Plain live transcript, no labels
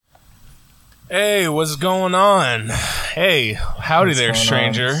Hey, what's going on? Hey, howdy there,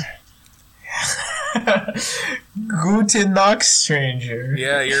 stranger. Guten Nacht, stranger.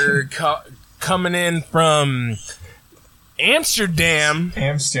 Yeah, you're coming in from Amsterdam.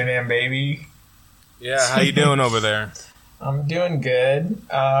 Amsterdam, baby. Yeah, how you doing over there? I'm doing good.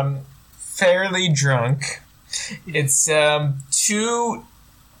 Fairly drunk. It's 2:30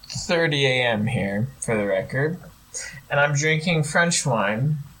 a.m. here, for the record, and I'm drinking French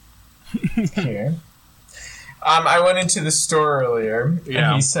wine here. I went into the store earlier,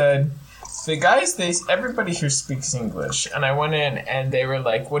 and he said, the guys, everybody here speaks English, and I went in, and they were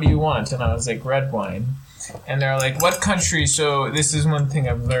like, what do you want? And I was like, red wine. And they're like, what country? So this is one thing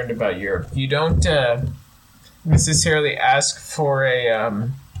I've learned about Europe. You don't necessarily ask for a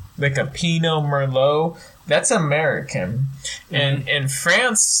Pinot Merlot. That's American. And in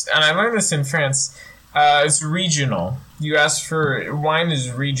France, and I learned this in France, it's regional. You ask for, wine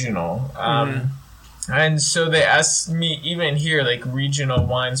is regional. And so they asked me, even here, like, regional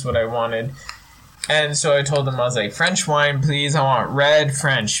wines, what I wanted. And so I told them, I was like, French wine, please. I want red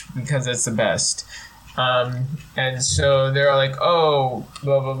French, because it's the best. And so they're like, oh,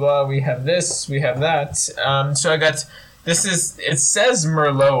 blah, blah, blah, we have this, we have that. So I got, it says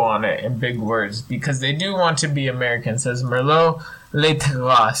Merlot on it in big words, because they do want to be American. It says Merlot Les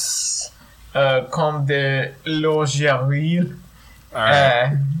Terrasses, Comte de Logerville. All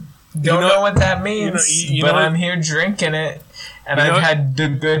right. Don't know what that means, but I'm here drinking it. And I've had the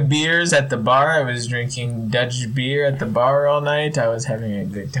good beers at the bar. I was drinking Dutch beer at the bar all night. I was having a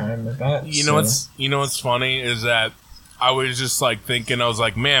good time with that. You know what's funny is that I was just like thinking, I was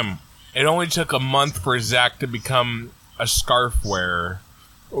like, man, it only took a month for Zach to become a scarf wearer.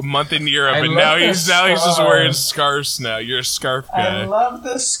 A month in Europe, and now he's just wearing scarves now. You're a scarf guy. I love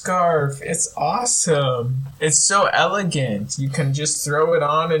the scarf. It's awesome. It's so elegant. You can just throw it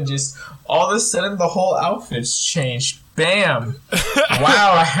on and just all of a sudden the whole outfit's changed. Bam!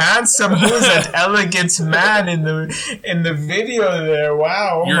 Wow, handsome. Who's that elegant man in the video there?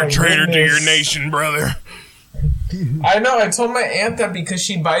 Wow. You're a traitor to your nation, brother. I know. I told my aunt that because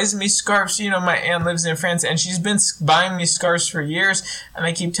she buys me scarves. You know, my aunt lives in France, and she's been buying me scarves for years. And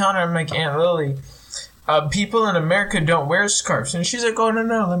I keep telling her, I'm like, Aunt Lily, people in America don't wear scarves. And she's like, oh,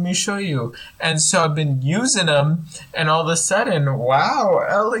 no, let me show you. And so I've been using them, and all of a sudden, wow,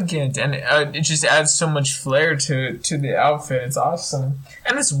 elegant. And it just adds so much flair to the outfit. It's awesome.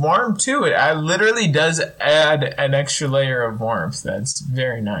 And it's warm, too. It literally does add an extra layer of warmth. That's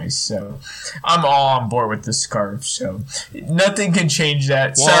very nice. So I'm all on board with the scarf. So nothing can change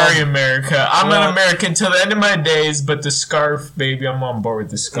that. Well, sorry, America. I'm an American till the end of my days, but the scarf, baby, I'm on board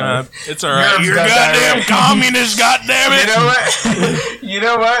with the scarf. It's all right. You're goddamn communist, goddammit. You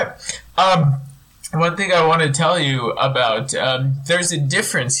know what? One thing I want to tell you about, there's a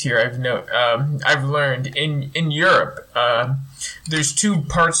difference here I've learned in Europe. There's two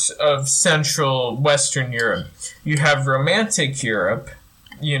parts of Central Western Europe. You have Romantic Europe.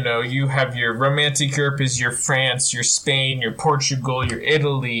 You know, you have your Romantic Europe is your France, your Spain, your Portugal, your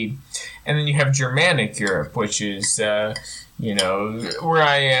Italy. And then you have Germanic Europe, which is, where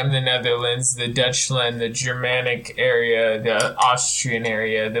I am, the Netherlands, the Dutchland, the Germanic area, the Austrian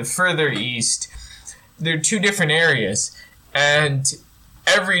area, the further east. They're two different areas. And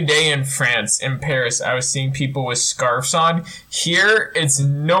every day in France, in Paris, I was seeing people with scarves on. Here, it's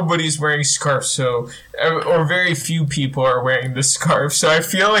nobody's wearing scarves, or very few people are wearing the scarf. So I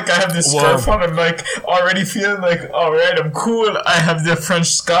feel like I have the scarf on. I'm like already feeling like, all right, I'm cool. I have the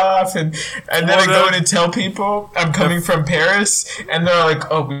French scarf, and then I go in and tell people I'm coming from Paris, and they're like,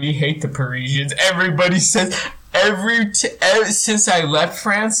 oh, we hate the Parisians. Everybody says since I left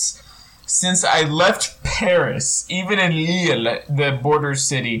France. Since I left Paris, even in Lille, the border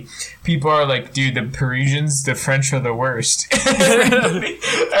city, people are like, dude, the Parisians, the French are the worst.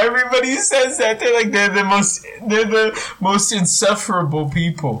 Everybody says that. They're like, they're the most insufferable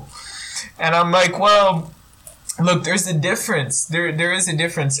people. And I'm like, well, look, there's a difference. There is a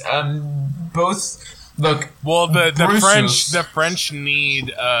difference. Look. Well, the French need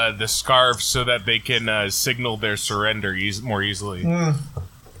the scarves so that they can signal their surrender more easily.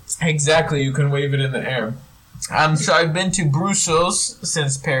 Exactly, you can wave it in the air. So I've been to Brussels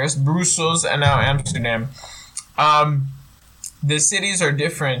since Paris, Brussels, and now Amsterdam. The cities are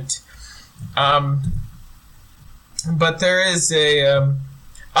different, but there is a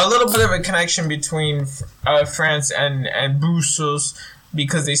little bit of a connection between France and Brussels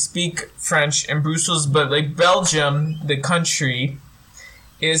because they speak French in Brussels, but like Belgium, the country,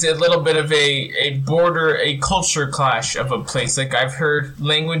 is a little bit of a border, a culture clash of a place. Like I've heard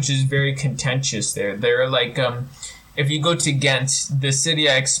language is very contentious there. They're like, if you go to Ghent, the city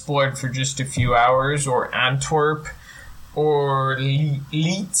I explored for just a few hours, or Antwerp, or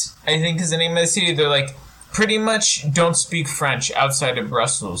Leet, I think is the name of the city, they're like, pretty much don't speak French outside of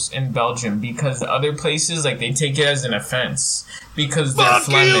Brussels in Belgium, because other places, like, they take it as an offense because they're Fuck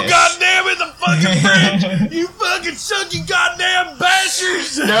Flemish. you, goddamn it, the fucking French! You fucking suck, you goddamn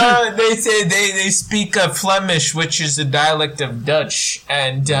bastards! No, they say they speak Flemish, which is a dialect of Dutch,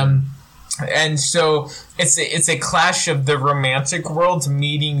 and so it's a clash of the Romantic world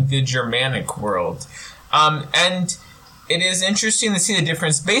meeting the Germanic world, and it is interesting to see the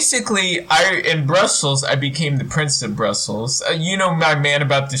difference. Basically, in Brussels, I became the Prince of Brussels. You know my man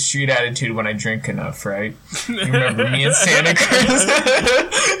about the street attitude when I drink enough, right? You remember me in Santa Cruz?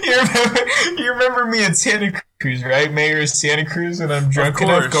 you remember me in Santa Cruz, right? Mayor of Santa Cruz, when I'm drunk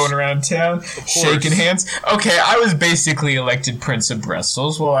enough going around town, shaking hands. Okay, I was basically elected Prince of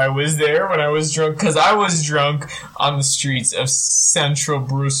Brussels while I was there when I was drunk, because I was drunk on the streets of central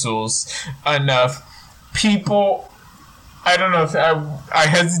Brussels enough. People... I don't know if I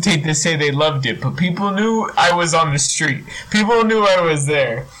hesitate to say they loved it, but people knew I was on the street. People knew I was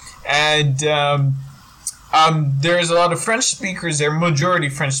there. And there's a lot of French speakers there, majority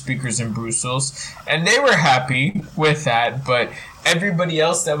French speakers in Brussels, and they were happy with that, but everybody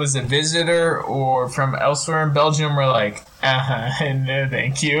else that was a visitor or from elsewhere in Belgium were like, no,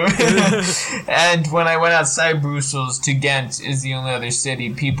 thank you. And when I went outside Brussels to Ghent, is the only other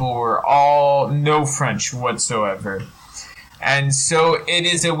city, people were all no French whatsoever. And so it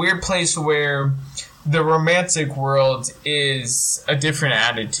is a weird place where the Romantic world is a different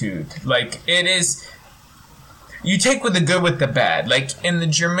attitude. Like, it is... You take with the good with the bad. Like, in the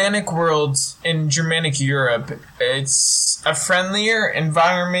Germanic world, in Germanic Europe, it's a friendlier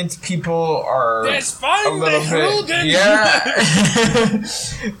environment. People are That's fine, a little bit... Yeah.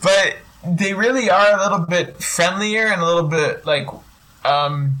 But they really are a little bit friendlier and a little bit, like,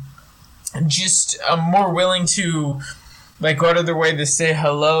 just more willing to... like, go out of their way to say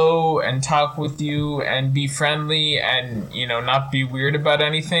hello and talk with you and be friendly and, you know, not be weird about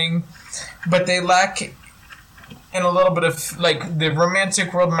anything. But they lack in a little bit of, like, the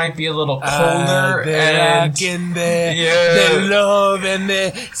Romantic world might be a little colder. They lack in the love and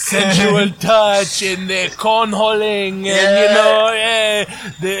the sensual touch and the cornholing and, you know,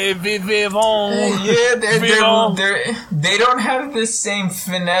 the vivant. They don't have the same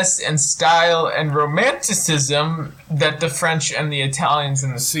finesse and style and romanticism that the French and the Italians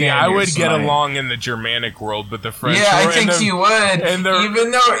and the Spaniards I would get might. along in the Germanic world, but the French... Yeah, I think you would. And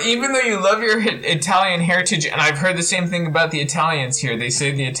even though you love your Italian heritage, and I've heard the same thing about the Italians here. They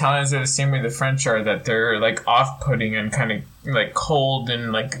say the Italians are the same way the French are, that they're, like, off-putting and kind of, like, cold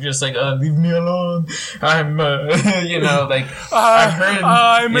and, like, just like, leave me alone. I'm, you know, like, I've heard...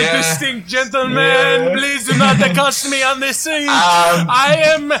 I'm a distinct gentleman. Yeah. Please do not accost me on the street.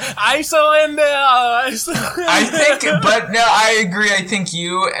 I surrender. I think, but no, I agree. I think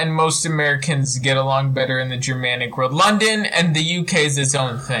you and most Americans get along better in the Germanic world. London and the UK is its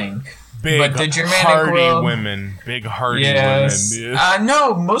own thing. Big, but the Germanic hardy world, women. Big, hardy women. Yeah.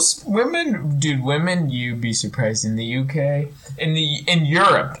 No, most women, women, you'd be surprised in the UK. In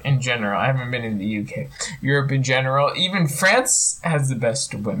Europe in general. I haven't been in the UK. Europe in general. Even France has the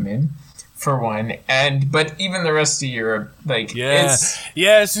best women, for one. But even the rest of Europe, like, it's...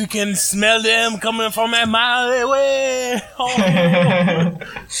 Yes, you can smell them coming from a mile away. Oh.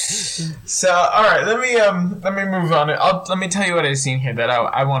 So, alright, let me move on. Let me tell you what I've seen here that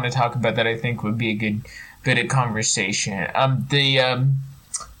I want to talk about that I think would be a good bit of conversation.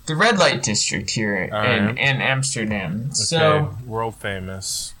 The red light district here in Amsterdam. Okay. So, world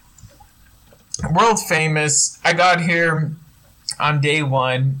famous. I got here on day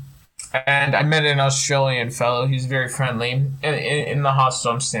one. And I met an Australian fellow. He's very friendly in the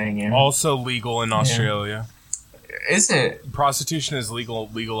hostel I'm staying in. Also legal in Australia. Yeah. Is it? Prostitution is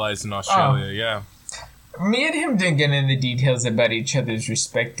legalized in Australia, yeah. Me and him didn't get into details about each other's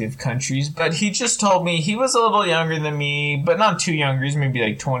respective countries, but he just told me he was a little younger than me, but not too younger. He's maybe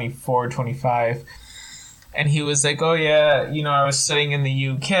like 24, 25. And he was like, oh yeah, you know, I was studying in the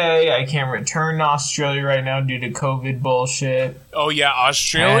UK. I can't return to Australia right now due to COVID bullshit. Oh yeah,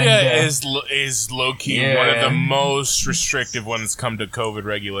 Australia is low-key one of the most restrictive when it's come to COVID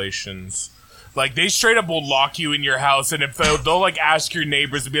regulations. Like, they straight up will lock you in your house, and if they'll like ask your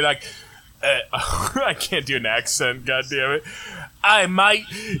neighbors to be like, I can't do an accent, goddammit. Hey mate,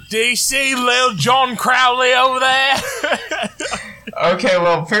 do you see little John Crowley over there? Okay,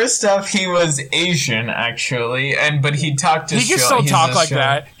 well, first off, he was Asian, actually, but he talked to... He can still talk like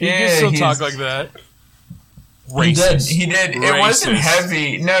that. He can still talk like that. Racist. He did. Racist. It wasn't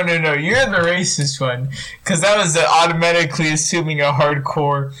heavy. No. You're the racist one. Because that was automatically assuming a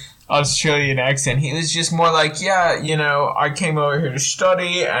hardcore Australian accent. He was just more like, yeah, I came over here to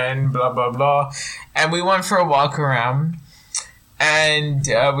study and blah, blah, blah. And we went for a walk around. And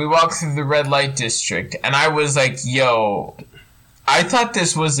we walked through the red light district. And I was like, yo... I thought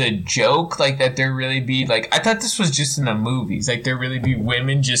this was a joke, like that there really be, like, I thought this was just in the movies, like there really be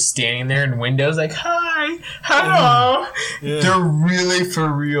women just standing there in windows like, hi, hello. Yeah. There really for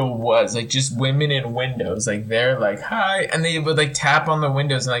real was, like, just women in windows, like they're like, hi, and they would like tap on the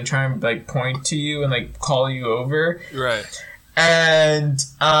windows and like try and like point to you and like call you over. Right. And,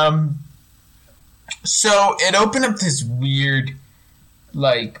 so it opened up this weird,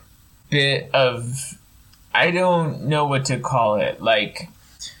 like, bit of... I don't know what to call it. Like,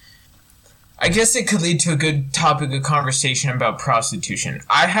 I guess it could lead to a good topic of conversation about prostitution.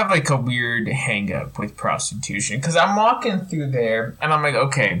 I have, like, a weird hang-up with prostitution. Because I'm walking through there, and I'm like,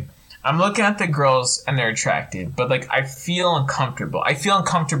 okay, I'm looking at the girls, and they're attractive. But, like, I feel uncomfortable. I feel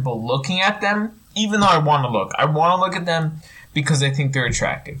uncomfortable looking at them, even though I want to look. I want to look at them because I think they're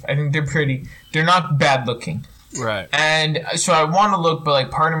attractive. I think they're pretty. They're not bad-looking. Right. And so I want to look, but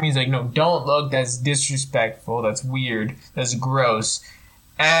like part of me is like, no, don't look. That's disrespectful. That's weird. That's gross.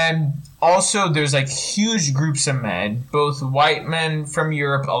 And also there's like huge groups of men, both white men from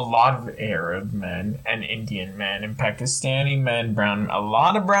Europe, a lot of Arab men and Indian men and Pakistani men, a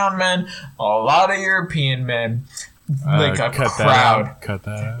lot of brown men, a lot of European men. Like a crowd. Cut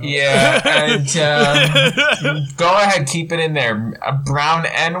that out. Yeah, and go ahead, keep it in there. Brown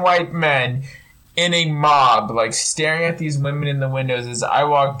and white men in a mob, like staring at these women in the windows as I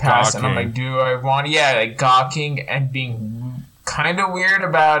walk past, gawking. And I'm like, do I want? Yeah, like gawking and being kind of weird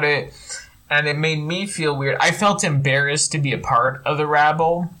about it, and it made me feel weird. I felt embarrassed to be a part of the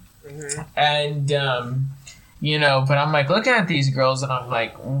rabble, and but I'm like looking at these girls, and I'm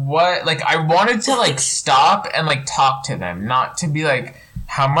like, what? Like, I wanted to like stop and like talk to them, not to be like,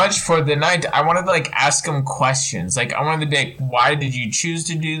 how much for the night? I wanted to like ask them questions. Like, I wanted to be like, why did you choose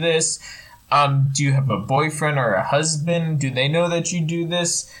to do this? Do you have a boyfriend or a husband? Do they know that you do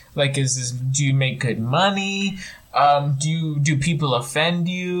this? Like, do you make good money? Do people offend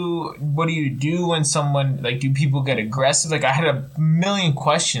you? What do you do when someone, like, do people get aggressive? Like, I had a million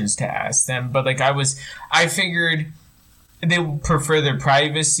questions to ask them, but like, I figured they would prefer their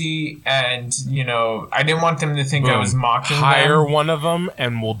privacy, and I didn't want them to think I was mocking them. Hire one of them,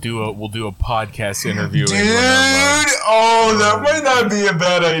 and we'll do a podcast interview. Dude, that might not be a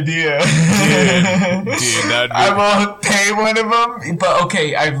bad idea. Dude, I will pay one of them. But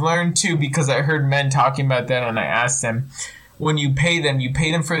okay, I've learned too, because I heard men talking about that, and I asked them, when you pay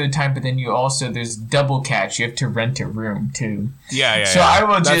them for the time, but then there's double catch. You have to rent a room too. Yeah. So I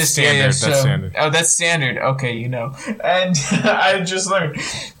will that's just standard. That's standard. Oh, that's standard. Okay, and I just learned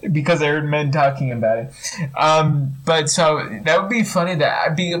because I heard men talking about it. But so that would be funny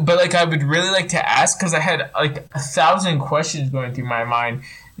but like I would really like to ask, because I had like 1,000 questions going through my mind.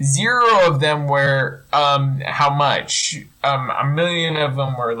 0 of them were how much. 1,000,000 of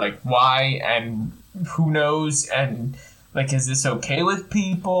them were like why and who knows, and like, is this okay with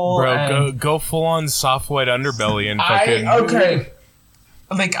people? Bro, go full on soft white underbelly and fucking... Okay.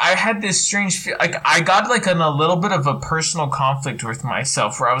 Like, I had this strange feel... Like, I got, like, in a little bit of a personal conflict with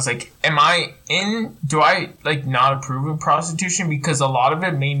myself, where I was like, do I, like, not approve of prostitution? Because a lot of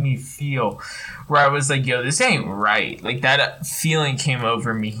it made me feel where I was like, yo, this ain't right. Like, that feeling came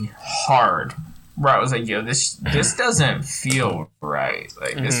over me hard. Where I was like, yo, this doesn't feel right.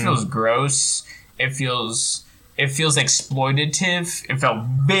 Like, this feels gross. It feels exploitative. It felt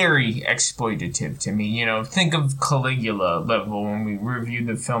very exploitative to me. Think of Caligula level when we reviewed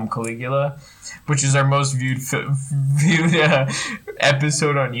the film Caligula, which is our most viewed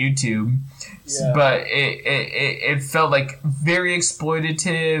episode on YouTube. Yeah. But it felt like very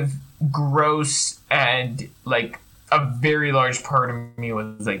exploitative, gross, and like a very large part of me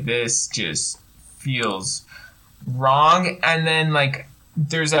was like, this just feels wrong. And then like,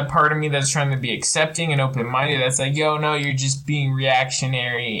 there's that part of me that's trying to be accepting and open-minded that's like, yo, no, you're just being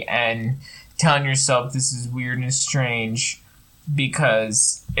reactionary and telling yourself this is weird and strange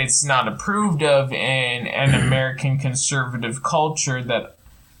because it's not approved of in an American conservative culture that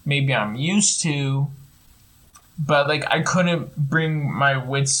maybe I'm used to. But, like, I couldn't bring my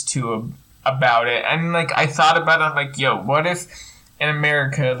wits to about it. And, like, I thought about it, I'm like, yo, what if in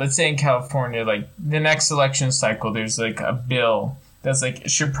America, let's say in California, like, the next election cycle, there's, like, a bill that's like,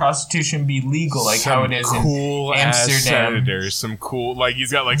 should prostitution be legal, like how it is cool in Amsterdam? Senators, some cool, like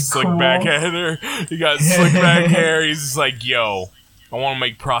he's got like slick back hair. He got slick back hair. He's just like, yo, I want to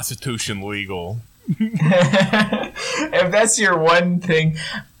make prostitution legal. If that's your one thing,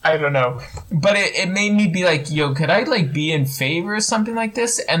 I don't know. But it made me be like, yo, could I like be in favor of something like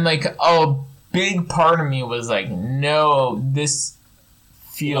this? And like, a big part of me was like, no, this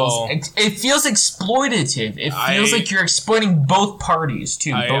feels it feels exploitative. It feels like you're exploiting both parties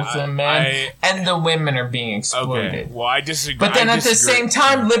too. Both the men and the women are being exploited. Okay. Well, I disagree. But then at the same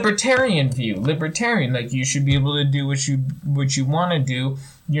time, libertarian, like you should be able to do what you want to do.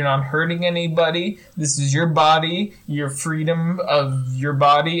 You're not hurting anybody. This is your body, your freedom of your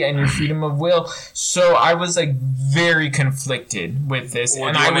body, and your freedom of will. So I was like very conflicted with this,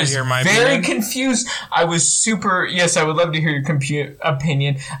 and I was very confused. I was super. Yes, I would love to hear your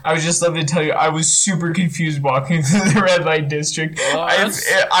opinion. I would just love to tell you I was super confused walking through the red light district. Well,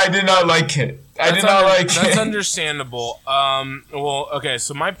 I did not like it. That's understandable. Well, okay.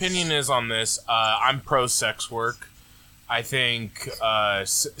 So my opinion is on this. I'm pro sex work. I think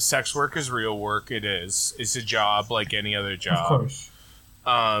sex work is real work. It is. It's a job like any other job. Of course.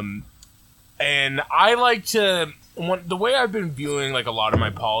 And I like to... the way I've been viewing like a lot of my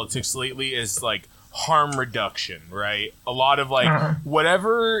politics lately is like harm reduction, right? A lot of like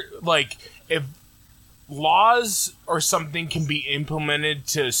whatever... Like if laws or something can be implemented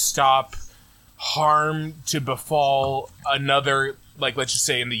to stop harm to befall another... Like let's just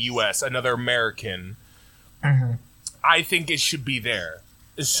say in the U.S., another American... I think it should be there.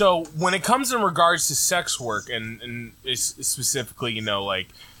 So when it comes in regards to sex work and specifically, like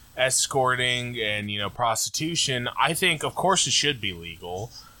escorting and, prostitution, I think, of course, it should be legal.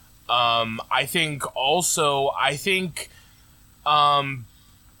 I think the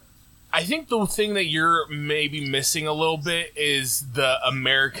thing that you're maybe missing a little bit is the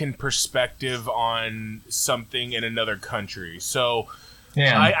American perspective on something in another country. So...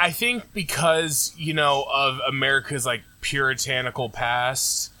 Yeah, I think because, of America's, like, puritanical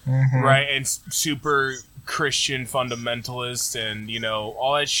past, right, and super Christian fundamentalist and,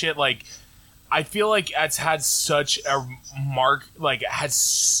 all that shit, like, I feel like it's had such a mark, like, has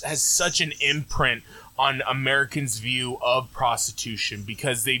such an imprint on Americans' view of prostitution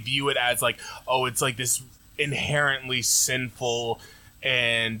because they view it as, like, oh, it's, like, this inherently sinful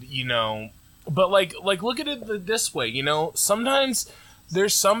and, but, like, look at it this way, sometimes...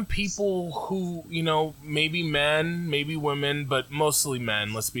 There's some people who, maybe men, maybe women, but mostly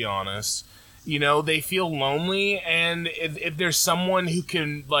men, let's be honest. They feel lonely, and if there's someone who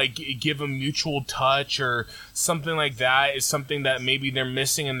can, like, give a mutual touch or something like that is something that maybe they're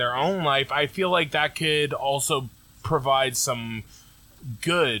missing in their own life, I feel like that could also provide some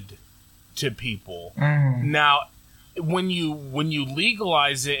good to people. Now, when you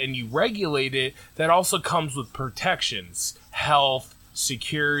legalize it and you regulate it, that also comes with protections, health,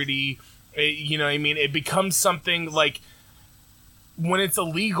 security, it becomes something like when it's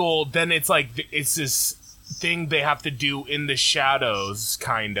illegal, then it's like it's this thing they have to do in the shadows,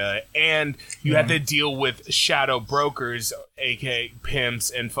 kinda, and you have to deal with shadow brokers, aka pimps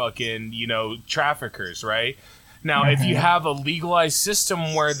and fucking traffickers, right? Now, if you have a legalized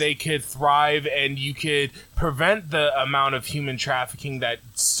system where they could thrive and you could prevent the amount of human trafficking that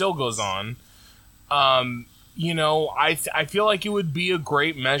still goes on, I feel like it would be a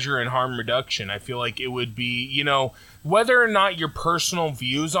great measure in harm reduction. I feel like it would be, whether or not your personal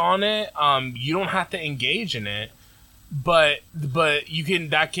views on it, you don't have to engage in it, but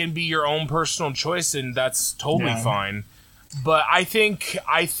that can be your own personal choice, and that's totally fine. But I think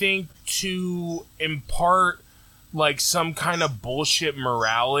to impart like some kind of bullshit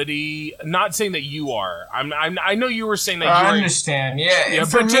morality, not saying that you are. I know you were saying that. I understand. Yeah.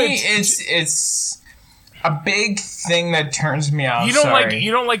 For me, it's a big thing that turns me off. You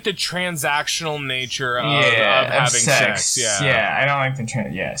don't like the transactional nature of having sex. Yeah, I don't like the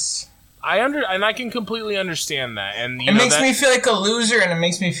yes. And I can completely understand that. And it makes me feel like a loser, and it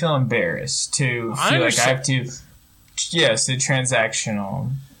makes me feel embarrassed to feel like I have to. Yes, the transactional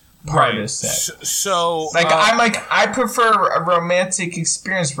part of sex. So I prefer a romantic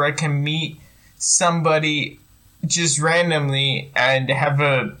experience where I can meet somebody just randomly and have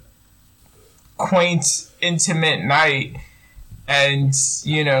a quaint, intimate night, and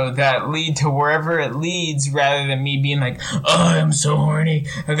that lead to wherever it leads, rather than me being like, oh, I'm so horny,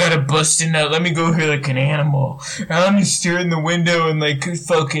 I gotta bust a nut, let me go here like an animal, and let me stare in the window and like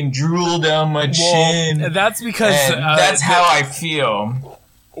fucking drool down my chin. That's because that's how I feel.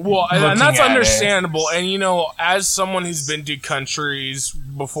 Well, and that's understandable. And as someone who's been to countries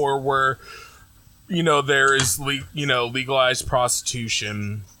before where there is legalized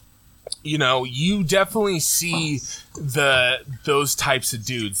prostitution, you definitely see those types of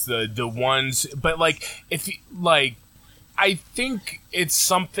dudes, the ones, but I think it's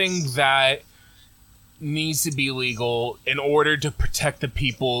something that needs to be legal in order to protect the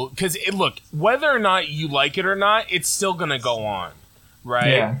people. Because, look, whether or not you like it or not, it's still going to go on, right?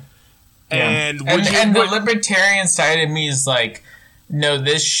 Yeah. And the libertarian side of me is like, no,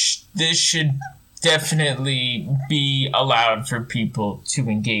 this should definitely be allowed for people to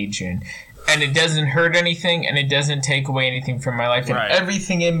engage in. And it doesn't hurt anything, and it doesn't take away anything from my life. And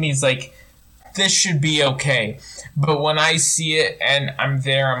everything in me is like, this should be okay. But when I see it and I'm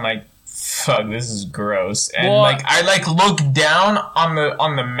there, I'm like, fuck, this is gross. And I look down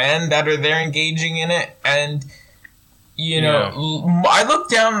on the men that are there engaging in it, and I look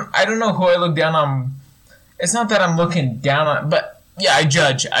down. I don't know who I look down on. It's not that I'm looking down on, but yeah, I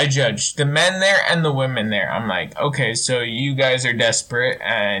judge the men there and the women there. I'm like, okay, so you guys are desperate,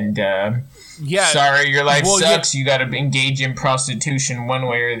 and sorry, your life sucks. You got to engage in prostitution one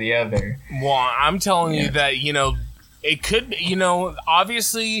way or the other. Well, I'm telling you that it could.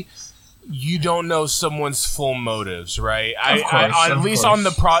 Obviously, you don't know someone's full motives, right? At least on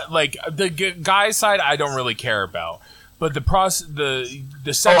the guy side, I don't really care about. But the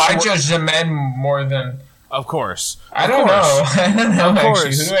sex. I judge the men more than. Of course. I don't know.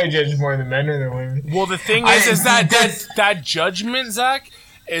 Actually. Who do I judge more, the men or the women? Well, the thing is that judgment, Zach,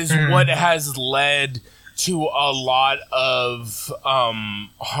 is what has led to a lot of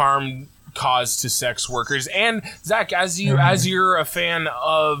harm caused to sex workers. And Zach, as you're a fan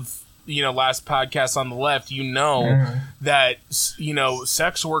of last podcast on the left, that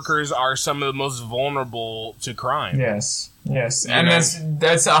sex workers are some of the most vulnerable to crime. Yes, and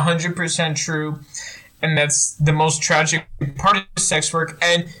that's 100% true, and that's the most tragic part of sex work.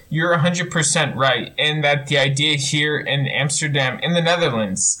 And you're 100% right in that the idea here in Amsterdam, in the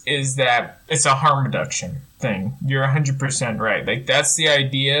Netherlands, is that it's a harm reduction thing. You're 100% right. Like, that's the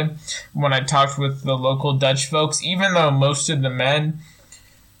idea. When I talked with the local Dutch folks, even though most of the men,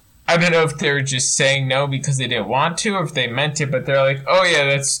 I don't know if they were just saying no because they didn't want to, or if they meant it, but they're like, oh yeah,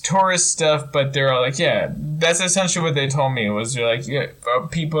 that's tourist stuff. But they're all like, yeah, that's essentially what they told me. Was they're like, yeah,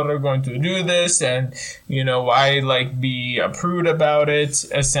 people are going to do this, and why be a prude about it,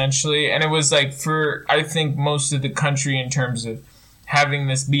 essentially. And it was like, for I think most of the country, in terms of having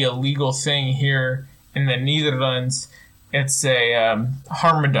this be a legal thing here in the Netherlands, it's a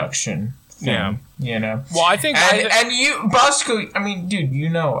harm reduction thing, Well, I think... And you, Bosco, I mean,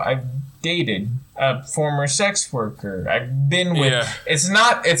 dude, I've dated a former sex worker. I've been with... Yeah. It's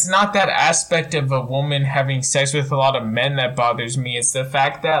not that aspect of a woman having sex with a lot of men that bothers me. It's the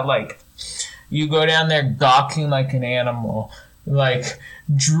fact that, you go down there gawking like an animal,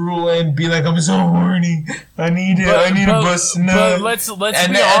 drooling, be like, I'm so horny. I need a bust nut. But let's and be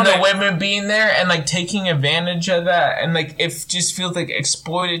honest. And the women being there and taking advantage of that, and it just feels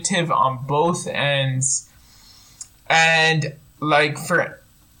exploitative on both ends. And for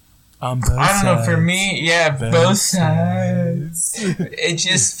on both I don't know, for sides. me, both sides. It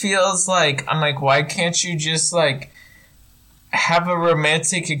just feels like I'm why can't you just have a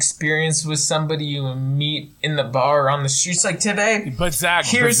romantic experience with somebody you meet in the bar or on the streets today? But Zach,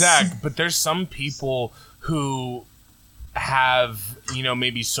 there's some people who have,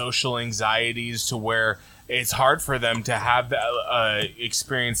 maybe social anxieties to where it's hard for them to have that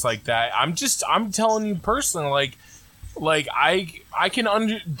experience like that. I'm telling you personally, I can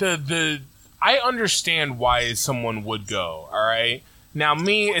I understand why someone would go. All right. Now,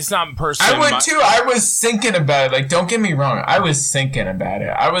 me, it's not personally. I would too. I was thinking about it. Don't get me wrong. I was thinking about it.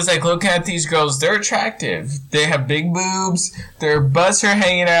 I was looking at these girls. They're attractive. They have big boobs. Their butts are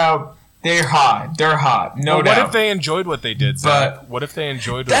hanging out. They're hot. No doubt. What if they enjoyed what they did, Zach? What if they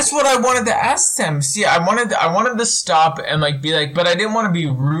enjoyed? That's what I wanted to ask them. See, I wanted to stop and be but I didn't want to be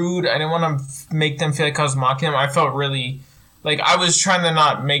rude. I didn't want to make them feel like I was mocking them. I felt really. I was trying to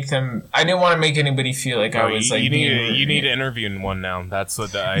not make them... I didn't want to make anybody feel like I was, You need to interview in one now. That's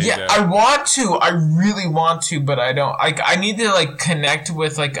what the idea... Yeah, I want to. I really want to, but I don't... I need to, connect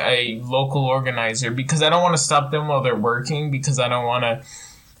with, a local organizer, because I don't want to stop them while they're working, because I don't want to...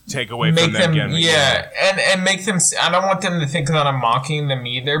 Take away from them again. Yeah, and make them... I don't want them to think that I'm mocking them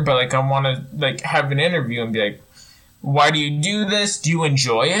either, but, I want to, have an interview and be like, why do you do this? Do you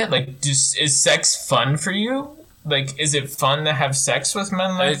enjoy it? Is sex fun for you? Is it fun to have sex with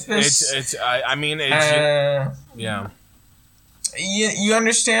men this? Yeah. You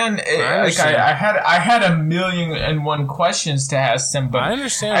understand? I had 1,000,001 questions to ask them, but I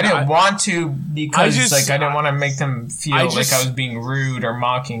understand. I didn't want to, because I didn't want to make them feel I was being rude or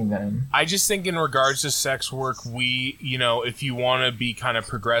mocking them. I just think in regards to sex work, if you want to be kind of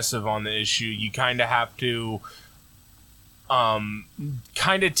progressive on the issue, you kind of have to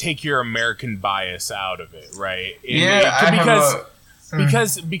kind of take your American bias out of it, right?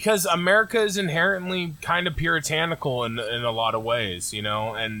 because America is inherently kind of puritanical in a lot of ways,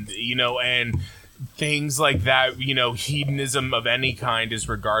 and things like that, hedonism of any kind is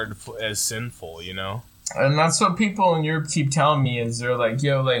regarded as sinful, And that's what people in Europe keep telling me is they're like,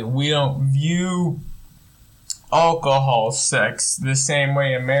 yo, like, we don't view alcohol, sex the same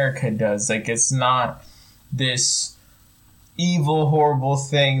way America does. Like, it's not this evil, horrible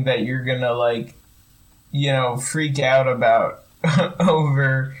thing that you're gonna, like, freak out about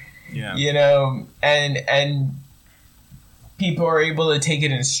over, and people are able to take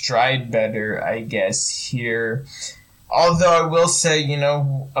it in stride better, I guess, here. Although I will say,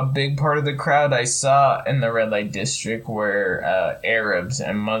 a big part of the crowd I saw in the red light district were Arabs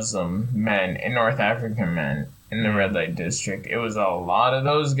and Muslim men and North African men in the red light district. It was a lot of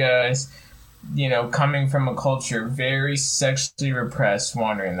those guys, coming from a culture very sexually repressed,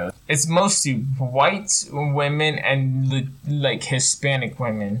 wandering those. It's mostly white women and like Hispanic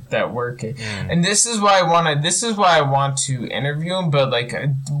women that work it. And this is why I want to interview them, but like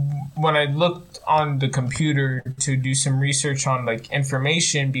when I looked on the computer to do some research on like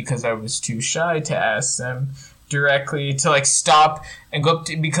information, because I was too shy to ask them directly, to like stop and go up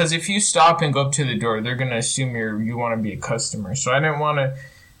to, because if you stop and go up to the door, they're gonna assume you want to be a customer. So I didn't want to,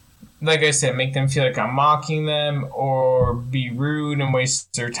 like I said, make them feel like I'm mocking them or be rude and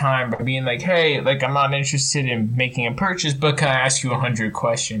waste their time by being like, hey, like, I'm not interested in making a purchase, but can I ask you 100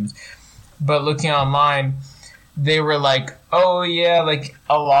 questions? But looking online, they were like, oh yeah, like,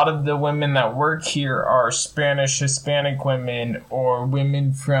 a lot of the women that work here are Spanish, Hispanic women, or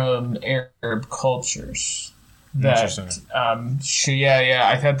women from Arab cultures. Interesting.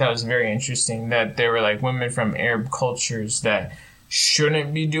 I thought that was very interesting, that they were like women from Arab cultures that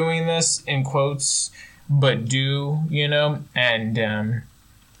shouldn't be doing this, in quotes, but do, and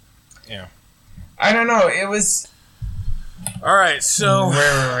I don't know, it was... Alright, so...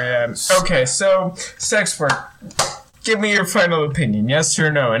 Where were we at? Okay, so, sex work. Give me your final opinion, yes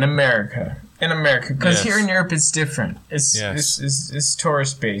or no, in America. Because here in Europe it's different. It's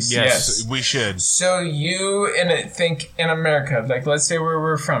tourist-based. Yes, we should. So you think in America, like, let's say where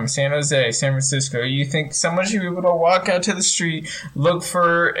we're from, San Jose, San Francisco, you think someone should be able to walk out to the street, look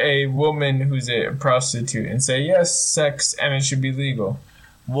for a woman who's a prostitute, and say, yes, sex, and it should be legal?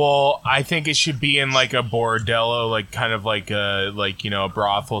 Well, I think it should be in like a bordello, like kind of like a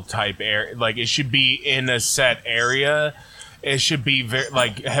brothel type area. Like, it should be in a set area. It should be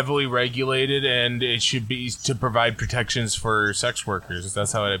heavily regulated, and it should be to provide protections for sex workers.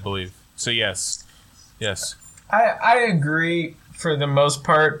 That's how I believe. So yes. I agree for the most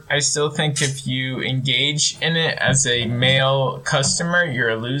part. I still think if you engage in it as a male customer, you're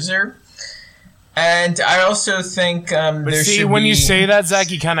a loser. And I also think when you say that,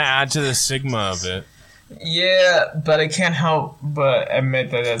 Zach, you kind of add to the stigma of it. Yeah, but I can't help but admit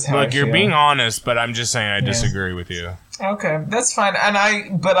that that's how I feel. You're being honest, but I'm just saying I disagree with you. Okay, that's fine.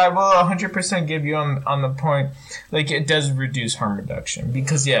 But I will 100% give you on the point. Like, it does reduce harm reduction,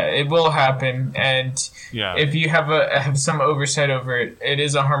 because it will happen, and if you have some oversight over it, it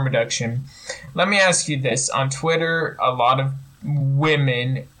is a harm reduction. Let me ask you this: on Twitter, a lot of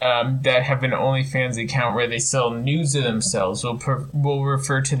women that have an OnlyFans account where they sell nudes of themselves will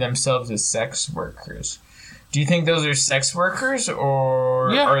refer to themselves as sex workers. Do you think those are sex workers,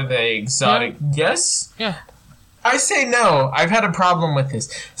 or are they exotic? Yeah. Yes? Yeah. I say no. I've had a problem with this.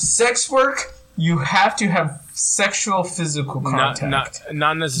 Sex work, you have to have sexual physical contact.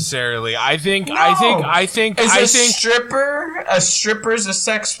 Not necessarily. I think stripper's a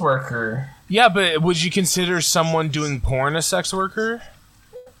sex worker. Yeah, but would you consider someone doing porn a sex worker?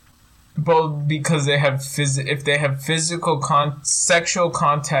 Well, because if they have physical sexual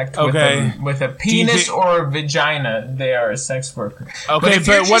contact with a penis or a vagina, they are a sex worker. Okay,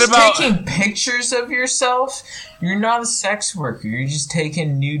 but what about taking pictures of yourself? You're not a sex worker. You're just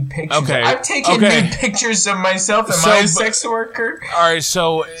taking nude pictures. Okay, I've taken nude pictures of myself. Am I a sex worker? All right,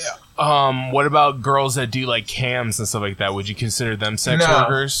 so what about girls that do like cams and stuff like that? Would you consider them sex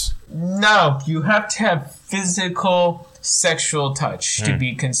workers? No, you have to have physical sexual touch to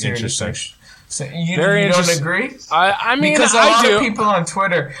be considered a sex. So you don't agree? I mean, because a lot of people on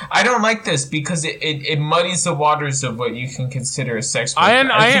Twitter, I don't like this because it muddies the waters of what you can consider a sex worker.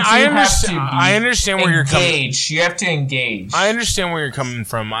 I understand where you're coming. You have to engage. I understand where you're coming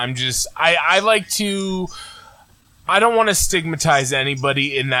from. I'm just I like to. I don't want to stigmatize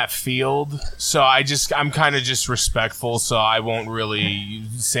anybody in that field, so I'm kind of just respectful, so I won't really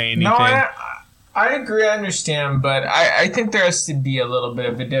say anything. No, I agree, I understand, but I think there has to be a little bit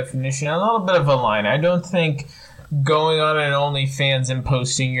of a definition, a little bit of a line. I don't think going on an OnlyFans and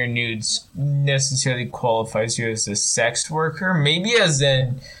posting your nudes necessarily qualifies you as a sex worker. Maybe as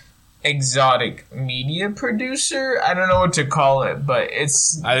an exotic media producer. I don't know what to call it, but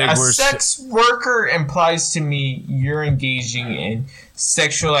it's a sex worker implies to me you're engaging in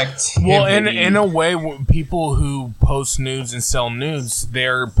sexual activity. Well, in a way, people who post nudes and sell nudes,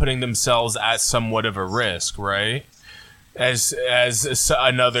 they're putting themselves at somewhat of a risk, right? As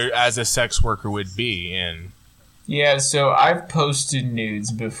a sex worker would be in. Yeah, so I've posted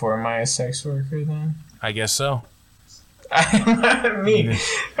nudes before. Am I a sex worker then? I guess so. Me.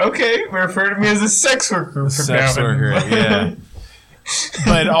 Okay, refer to me as a sex worker. Sex worker, yeah.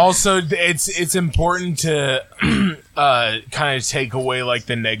 But also, it's important to kind of take away like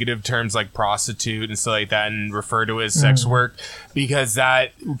the negative terms like prostitute and stuff like that, and refer to it as sex work,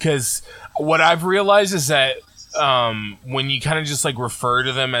 because what I've realized is that when you kind of just like refer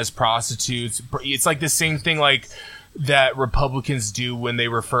to them as prostitutes, it's like the same thing like that Republicans do when they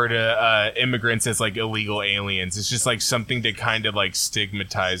refer to immigrants as like illegal aliens. It's just like something to kind of like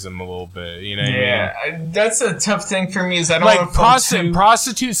stigmatize them a little bit, you know? Yeah, I mean? That's a tough thing for me. Is I don't like want to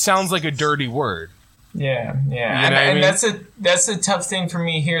prostitute sounds like a dirty word. Yeah, you know and that's a tough thing for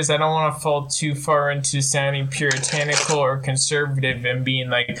me here. Is I don't want to fall too far into sounding puritanical or conservative and being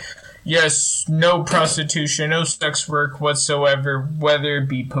like, yes, no prostitution, no sex work whatsoever, whether it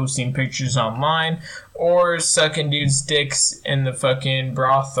be posting pictures online or sucking dudes' dicks in the fucking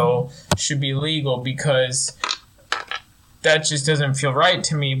brothel should be legal, because that just doesn't feel right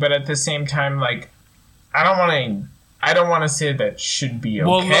to me. But at the same time, like, I don't want to say that should be okay.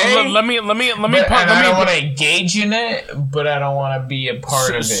 Well, let me. I don't want to engage in it, but I don't want to be a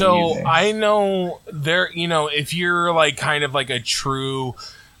part of it. So either. I know there. You know, if you're like kind of like a true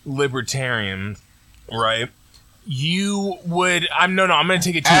libertarian, right? You would. I'm going to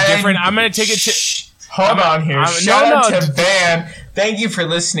take it to a different. I'm going to take it to. Hold on here. Shout out to Van. Thank you for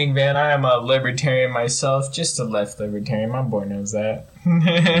listening, Van. I am a libertarian myself, just a left libertarian. My boy knows that.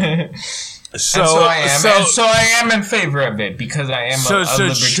 So I am in favor of it, because I am a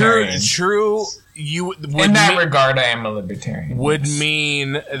libertarian. True. You in that regard, I am a libertarian. Would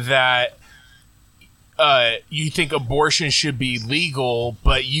mean that you think abortion should be legal,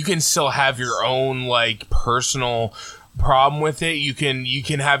 but you can still have your own like personal problem with it. You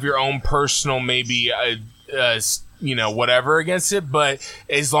can have your own personal maybe whatever against it, but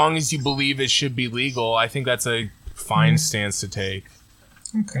as long as you believe it should be legal, I think that's a fine stance to take.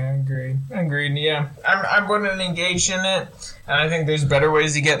 Okay, agreed. Yeah, I'm going to engage in it, and I think there's better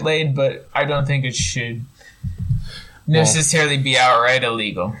ways to get laid, but I don't think it should necessarily be outright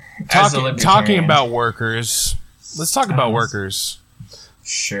illegal. Talking about workers, let's talk about workers.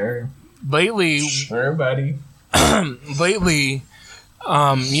 Sure. Sure, buddy. Lately,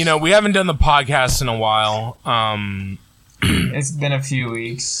 we haven't done the podcast in a while. It's been a few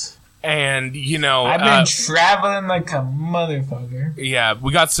weeks. And, I've been traveling like a motherfucker. Yeah,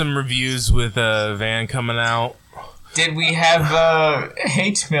 we got some reviews with Van coming out. Did we have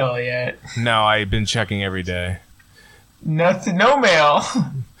hate mail yet? No, I've been checking every day. Nothing, no mail.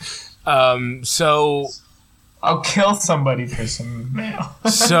 So I'll kill somebody for some mail.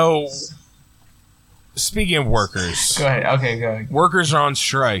 So, speaking of workers. Go ahead. Workers are on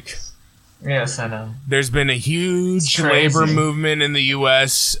strike. Yes, I know. There's been a huge labor movement in the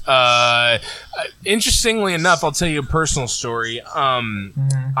U.S. Interestingly enough, I'll tell you a personal story.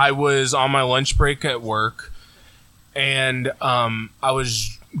 I was on my lunch break at work, and I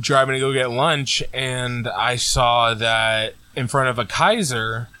was driving to go get lunch, and I saw that in front of a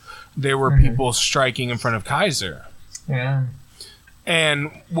Kaiser, there were people striking in front of Kaiser. Yeah.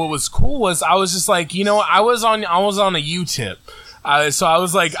 And what was cool was I was just like, I was on a U-tip. So I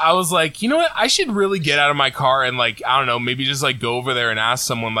was like, you know what? I should really get out of my car and like, I don't know, maybe just like go over there and ask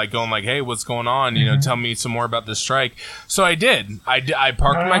someone like going like, hey, what's going on? Tell me some more about the strike. So I did. I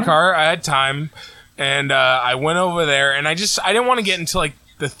parked my car. I had time, and I went over there, and I didn't want to get into like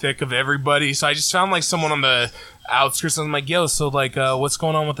the thick of everybody. So I just found like someone on the outskirts. And I'm like, yo, so like, what's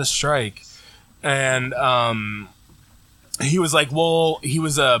going on with the strike? And he was like, well, he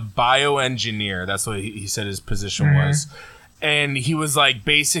was a bioengineer. That's what he said his position was. And he was like,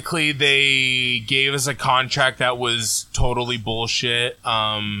 basically, they gave us a contract that was totally bullshit.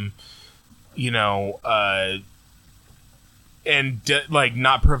 And like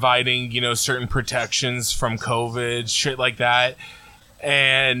not providing, certain protections from COVID, shit like that.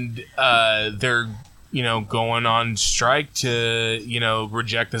 And they're, going on strike to,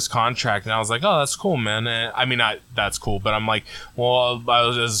 reject this contract. And I was like, oh, that's cool, man. And, I mean, that's cool. But I'm like,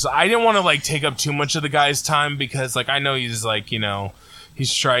 I didn't want to like take up too much of the guy's time, because like, I know he's like, he he's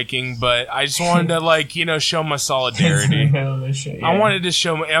striking, but I just wanted to, like, you know, show my solidarity. I wanted to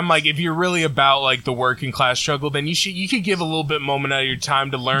show, I'm like, if you're really about, like, the working class struggle, then you could give a little bit moment out of your time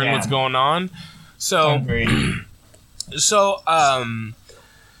to learn what's going on. So,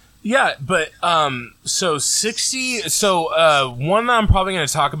 yeah, but, so 60, one that I'm probably going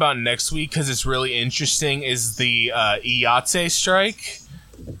to talk about next week, because it's really interesting, is the, IATSE strike.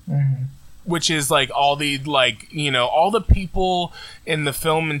 Mm-hmm. Which is, like, all the, like, you know, all the people in the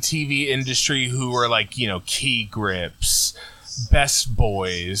film and TV industry who are, like, you know, Key Grips, Best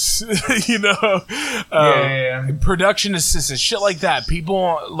Boys, you know, production assistants, shit like that.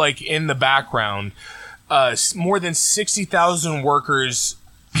 People, like, in the background. More than 60,000 workers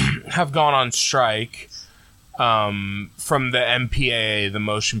have gone on strike from the MPAA, the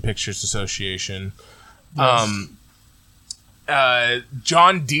Motion Pictures Association. Yes.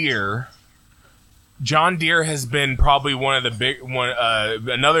 John Deere has been probably one of the big one,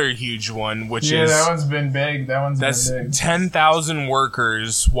 another huge one, which is that one's been big. That's been big. 10,000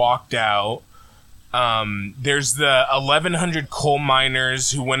 workers walked out. There's the 1,100 coal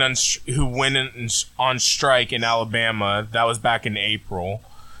miners who went on strike in Alabama. That was back in April.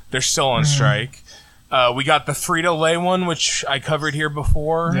 They're still on strike. We got the Frito-Lay one, which I covered here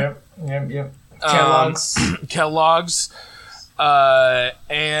before. Yep. Kellogg's.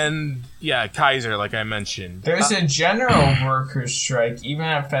 And yeah, Kaiser, like I mentioned. There's a general workers' strike, even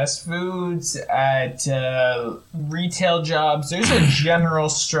at fast foods, at retail jobs. There's a general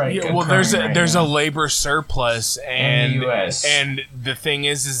strike. Yeah, well, there's a labor surplus, and in the US. And the thing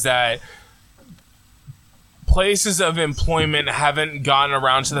is that places of employment haven't gotten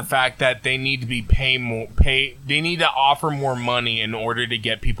around to the fact that they need to be they need to offer more money in order to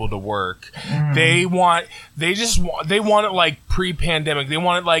get people to work. They want it like pre-pandemic. They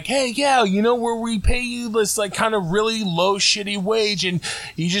want it like, hey, yeah, you know, where we pay you this like kind of really low shitty wage and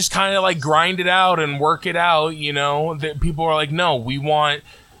you just kind of like grind it out and work it out, you know. People are like, no, we want,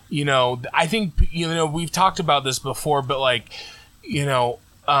 you know, I think, you know, we've talked about this before, but like, you know,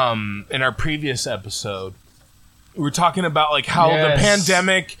 in our previous episode, we were talking about like how the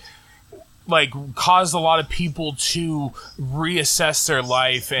pandemic like caused a lot of people to reassess their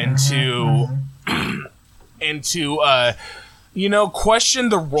life and to you know, question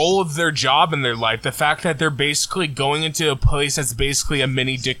the role of their job in their life. The fact that they're basically going into a place that's basically a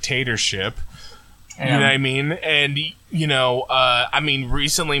mini dictatorship. You know what I mean? And you know, I mean,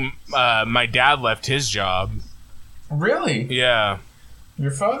 recently my dad left his job. Really? Yeah.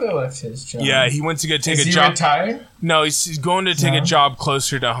 Your father left his job. Yeah, he went to go take a job. Is he retired? No, he's going to take a job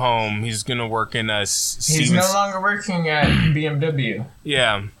closer to home. He's going to work in a He's no longer working at BMW.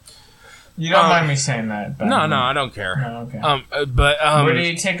 Yeah. You don't mind me saying that? No, I don't care. No, okay. Where do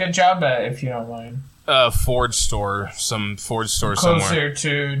you take a job at, if you don't mind? Ford store, some Ford store closer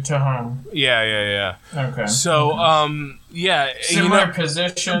somewhere. to home. Yeah. Okay. So, yeah, similar you know,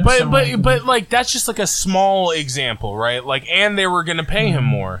 position. But like that's just like a small example, right? Like, and they were gonna pay him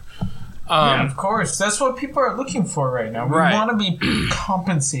more. Yeah, of course. That's what people are looking for right now. We want to be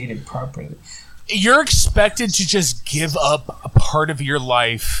compensated properly. You're expected to just give up a part of your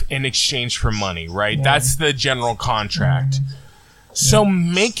life in exchange for money, right? Yeah. That's the general contract. So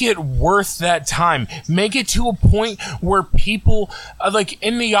make it worth that time. Make it to a point where people, like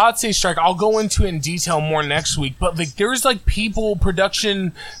in the IATSE strike, I'll go into it in detail more next week, but like there's like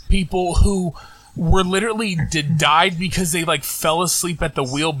production people who were literally died because they like fell asleep at the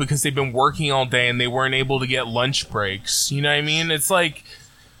wheel because they've been working all day and they weren't able to get lunch breaks. You know what I mean? It's like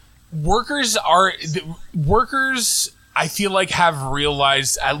workers, I feel like have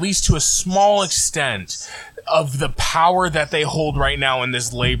realized, at least to a small extent, of the power that they hold right now in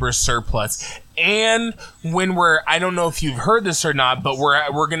this labor surplus. And when I don't know if you've heard this or not, but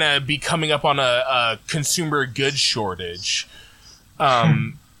we're gonna be coming up on a consumer goods shortage.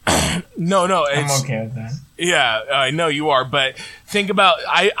 No, I'm okay with that. Yeah, I know you are, but think about,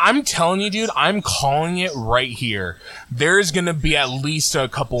 I'm telling you, dude, I'm calling it right here. There's gonna be at least a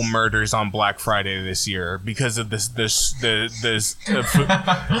couple murders on Black Friday this year because of because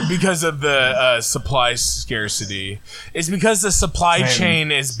of the supply scarcity. It's because the supply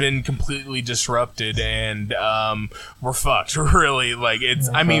chain has been completely disrupted and we're fucked. Really, like it's.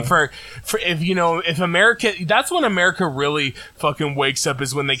 I mean, for if America, that's when America really fucking wakes up,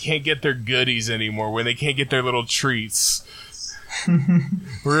 is when they can't get their goodies anymore, when they can't get their little treats.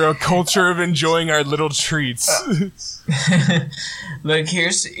 We're a culture of enjoying our little treats. Look,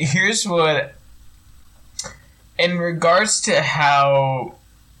 here's what, in regards to how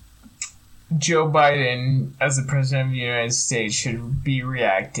Joe Biden as the president of the United States should be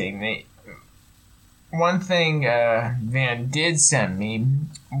reacting. one thing Van did send me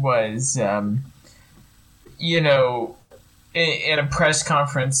was, in a press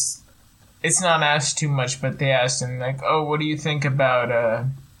conference, it's not asked too much, but they asked him, like, oh, what do you think about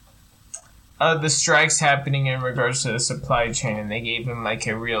the strikes happening in regards to the supply chain? And they gave him, like,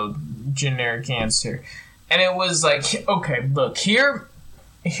 a real generic answer. And it was like, okay, look,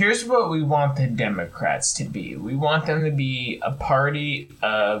 here's what we want the Democrats to be. We want them to be a party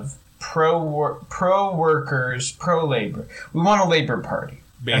of pro-workers, pro-labor. We want a labor party,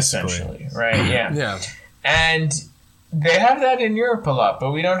 basically. Essentially, right? Yeah. Yeah. And they have that in Europe a lot,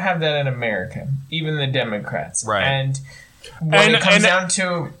 but we don't have that in America, even the Democrats. Right. And when it comes down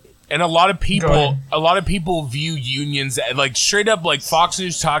to... And a lot of people view unions like straight up, like Fox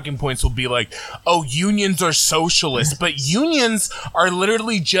News talking points will be like, oh, unions are socialist, but unions are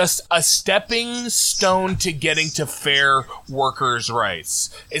literally just a stepping stone to getting to fair workers'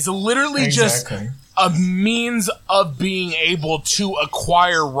 rights. It's literally just a means of being able to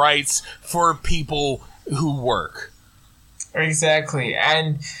acquire rights for people who work. Exactly.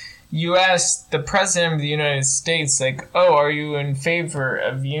 And you asked the president of the United States, like, oh, are you in favor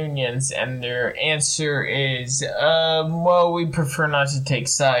of unions? And their answer is, well, we prefer not to take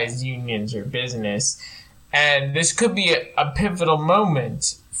sides. Unions are business. And this could be a pivotal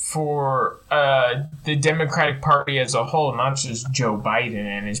moment for the Democratic Party as a whole, not just Joe Biden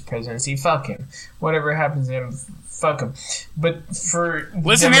and his presidency. Fuck him. Whatever happens to him, fuck him. But for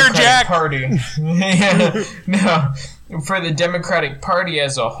the Democratic Party, for the Democratic Party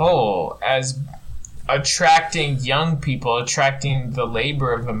as a whole, as attracting young people, attracting the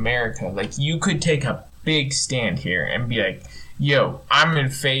labor of America, like, you could take a big stand here and be like, yo, I'm in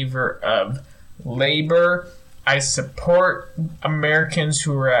favor of labor. I support Americans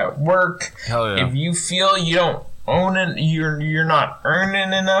who are at work. Hell yeah. If you feel you don't own it, you're not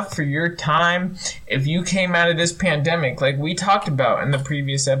earning enough for your time. If you came out of this pandemic, like we talked about in the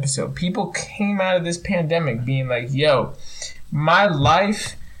previous episode, people came out of this pandemic being like, yo, my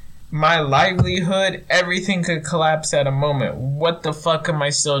life, my livelihood, everything could collapse at a moment. What the fuck am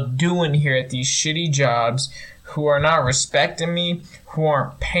I still doing here at these shitty jobs who are not respecting me, who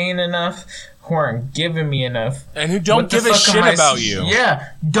aren't paying enough, who aren't giving me enough, and who don't give a shit about you?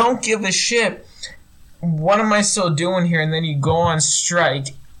 Yeah, don't give a shit. What am I still doing here? And then you go on strike.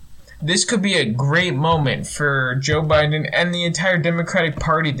 This could be a great moment for Joe Biden and the entire Democratic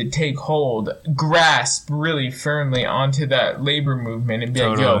Party to take hold, grasp really firmly onto that labor movement and be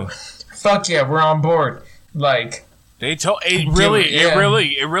like, yo, fuck yeah, we're on board. Like, it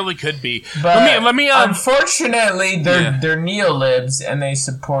really could be. But let me unfortunately, they're neolibs and they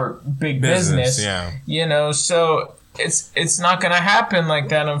support big business. Yeah. So it's not gonna happen like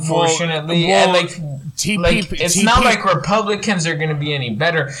that, unfortunately. And it's not like Republicans are gonna be any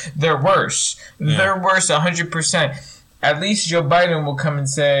better. They're worse. Yeah. They're worse 100%. At least Joe Biden will come and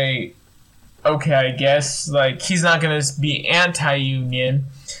say, okay, I guess, like, he's not gonna be anti-union,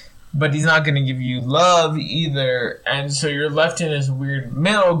 but he's not gonna give you love either. And so you're left in this weird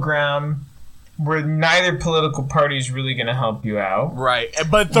middle ground where neither political party is really going to help you out. Right.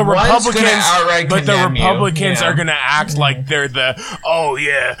 But the Republicans are going to act like they're oh,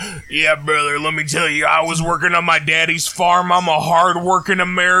 yeah, brother, let me tell you, I was working on my daddy's farm. I'm a hard-working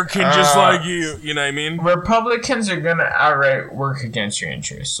American just like you. You know what I mean? Republicans are going to outright work against your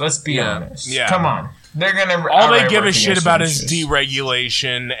interests. Let's be honest. Yeah. Come on. They're gonna all they give a shit about is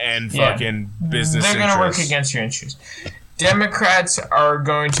deregulation and fucking business interests. They're going to work against your interests. Democrats are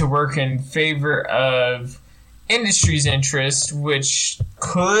going to work in favor of industry's interest, which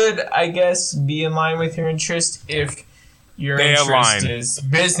could, I guess, be in line with your interest if your interest is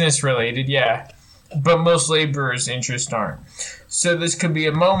business related, yeah. But most laborers' interests aren't. So this could be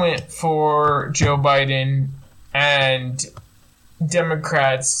a moment for Joe Biden and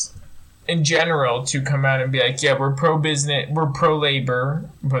Democrats in general to come out and be like, yeah, we're pro-business, we're pro-labor,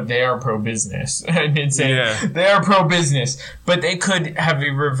 but they are pro-business. I did say they are pro-business, but they could have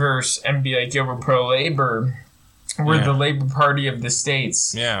a reverse and be like, yeah, we're pro-labor. We're the labor party of the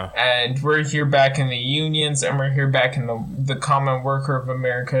states. Yeah. And we're here back in the unions, and we're here back in the common worker of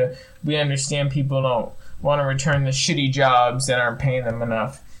America. We understand people don't want to return the shitty jobs that aren't paying them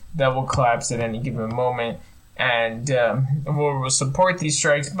enough. That will collapse at any given moment. And we'll support these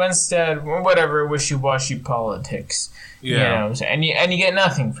strikes, but instead, whatever, wishy-washy politics. Yeah. And you get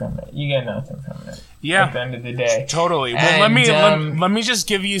nothing from it. You get nothing from it. Yeah. At the end of the day. Totally. Well, let me just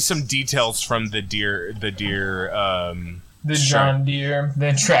give you some details from the John Deere,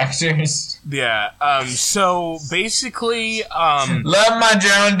 the tractors. Yeah. So basically, love my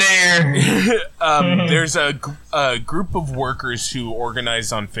John Deere. There's a group of workers who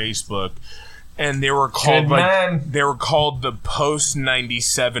organize on Facebook. and they were called the post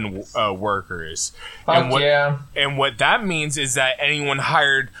 97 workers. Fuck yeah. And what that means is that anyone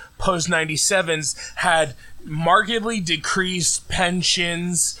hired post 97s had markedly decreased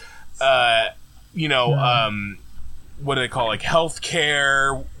pensions, what do they call, like, health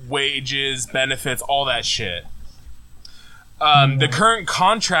care, wages, benefits, all that shit. The current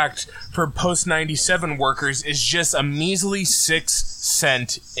contract for post 97 workers is just a measly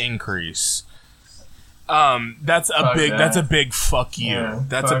 6-cent increase. That's a big fuck you. Yeah,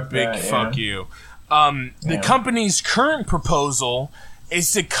 that's a big fuck you. The company's current proposal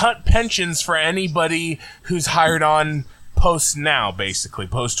is to cut pensions for anybody who's hired on post now, basically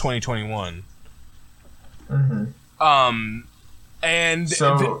post 2021. And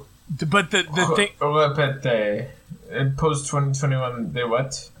so, but the thing. Post 2021, they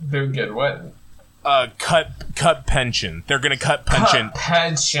what? They get what? Cut pension. They're gonna cut pension. Cut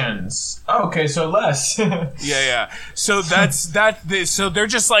pensions. Oh, okay, so less. Yeah. So that's that. So they're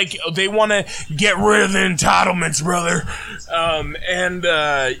just like, they want to get rid of the entitlements, brother.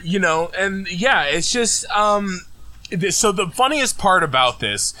 It's just So the funniest part about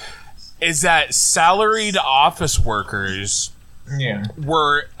this is that salaried office workers,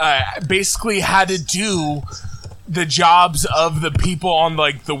 were basically had to do the jobs of the people on,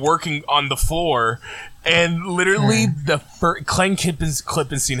 like, the working on the floor. And literally, Clayton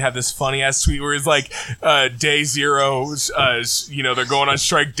Klippenstein had this funny ass tweet where it's like, day 0, they're going on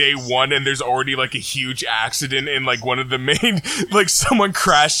strike day 1, and there's already, like, a huge accident in, like, one of the main, like, someone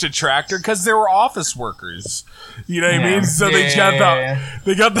crashed a tractor because they were office workers. You know what I mean? So they got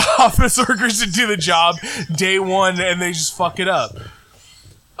the office workers to do the job day 1, and they just fuck it up.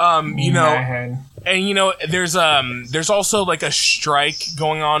 And there's also, like, a strike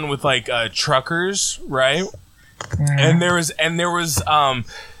going on with, like, truckers, right? And there was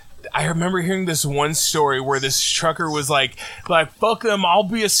I remember hearing this one story where this trucker was like fuck them, I'll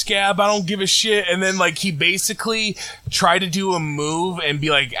be a scab, I don't give a shit. And then, like, he basically tried to do a move and be,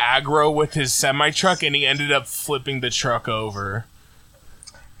 like, aggro with his semi truck, and he ended up flipping the truck over.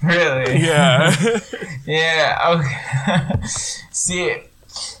 Really? Yeah. Yeah. Okay. See,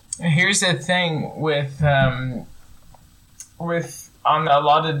 here's the thing with on a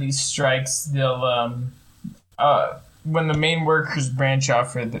lot of these strikes, they'll when the main workers branch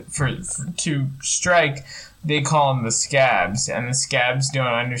off to strike, they call them the scabs, and the scabs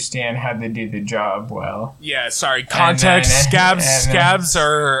don't understand how to do the job well. Yeah, sorry. Context: scabs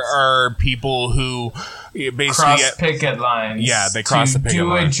are people who basically cross picket lines. Yeah, they cross the picket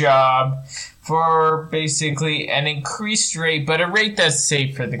line. Do a job for basically an increased rate, but a rate that's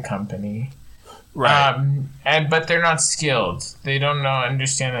safe for the company. Right. But they're not skilled. They don't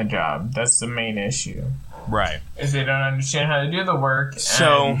understand the job. That's the main issue. Right. Is they don't understand how to do the work.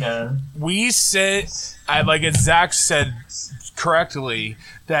 So we sit, like Zach said correctly,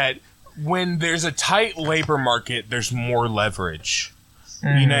 that when there's a tight labor market, there's more leverage.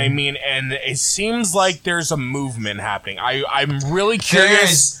 You know what I mean? And it seems like there's a movement happening. I'm really curious.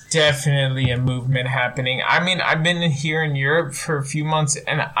 There's definitely a movement happening. I mean, I've been here in Europe for a few months,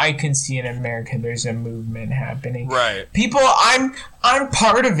 and I can see in America there's a movement happening. Right. People, I'm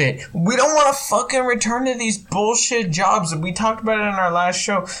part of it. We don't want to fucking return to these bullshit jobs. We talked about it in our last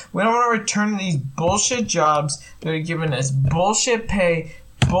show. We don't want to return to these bullshit jobs that are giving us bullshit pay,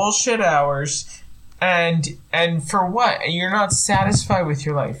 bullshit hours. And for what? You're not satisfied with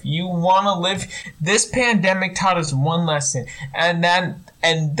your life. You want to live. This pandemic taught us one lesson, and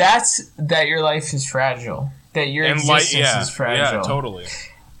that's that your life is fragile. That your existence is fragile. Yeah, totally.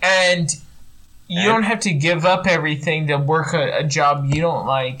 And you don't have to give up everything to work a job you don't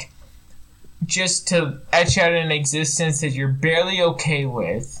like, just to etch out an existence that you're barely okay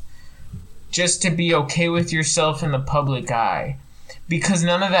with, just to be okay with yourself in the public eye, because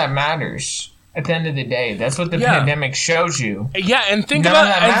none of that matters. At the end of the day, that's what the pandemic shows you. Yeah, and think None about of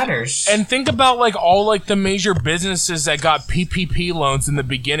that matters. And think about, like, all, like, the major businesses that got PPP loans in the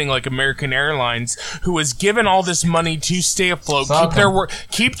beginning, like American Airlines, who was given all this money to stay afloat,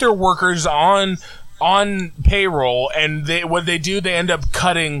 keep their workers on payroll, and what they do, they end up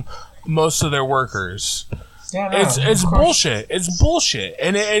cutting most of their workers. Yeah, no, it's bullshit. It's bullshit,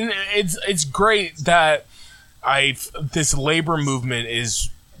 and it's great that this labor movement is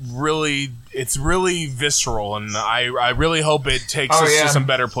really visceral, and I really hope it takes us to some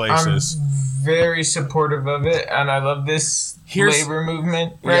better places. I'm very supportive of it, and I love this labor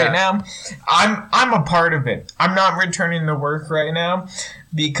movement right now. I'm a part of it. I'm not returning to work right now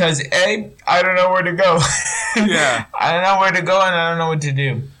because I don't know where to go. Yeah. I don't know where to go, and I don't know what to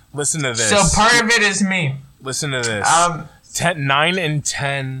do. Listen to this. So part of it is me. Listen to this. 9 in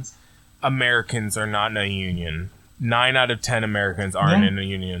 10 Americans are not in a union. 9 out of 10 Americans aren't in a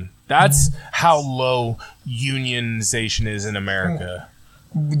union. That's how low unionization is in America.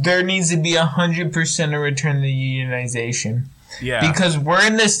 There needs to be 100% a return to unionization. Yeah. Because we're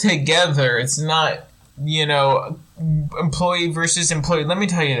in this together. It's not, employee versus employee. Let me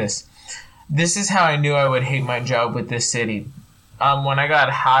tell you this. This is how I knew I would hate my job with this city. When I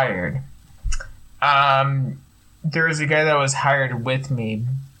got hired, there was a guy that was hired with me.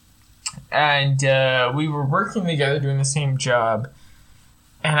 And we were working together doing the same job.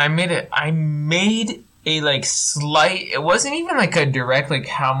 And I made a like slight, it wasn't even like a direct like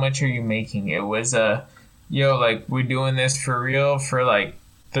how much are you making? It was like we're doing this for real for like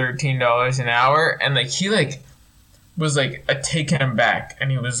 $13 an hour. And like he like was like taken aback, and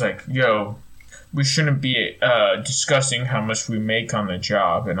he was like, yo, we shouldn't be discussing how much we make on the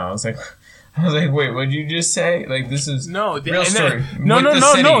job. And I was like, wait, what did you just say? Like, this is real story. No.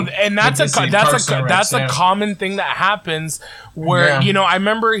 And that's a common thing that happens where, I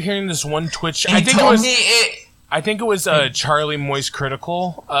remember hearing this one Twitch. I think it was Charlie Moist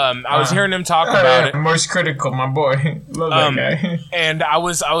Critical. I was hearing him talk about it. Moist Critical, my boy. Love that guy. And I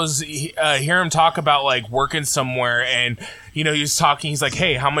was hearing him talk about like working somewhere, and he was talking. He's like,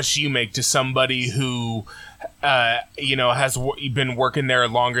 "Hey, how much do you make?" to somebody who has been working there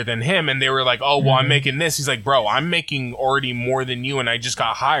longer than him, and they were like, "Oh, well, I'm making this." He's like, "Bro, I'm making already more than you, and I just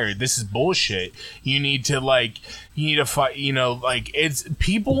got hired. This is bullshit. You need to fight. It's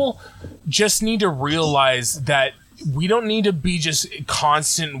people just need to realize that we don't need to be just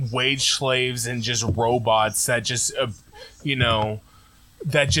constant wage slaves and just robots that just,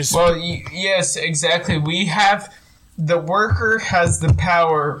 that just." Well, yes, exactly. We have the worker has the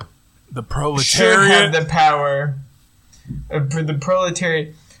power. The proletariat should have the power. The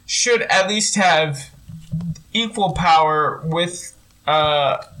proletariat should at least have equal power with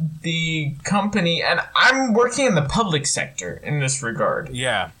the company. And I'm working in the public sector in this regard.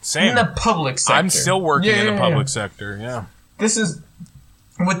 Yeah, same. In the public sector. I'm still working in the public sector, yeah. This is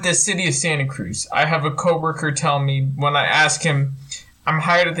with the city of Santa Cruz. I have a coworker tell me when I ask him, I'm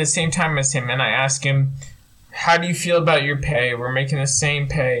hired at the same time as him, and I ask him, how do you feel about your pay? We're making the same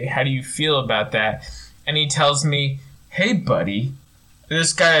pay. How do you feel about that? And he tells me, hey, buddy,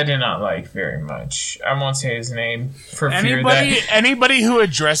 this guy I did not like very much. I won't say his name for fear that... Anybody who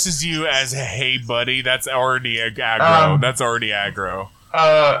addresses you as, hey, buddy, that's already aggro. That's already aggro.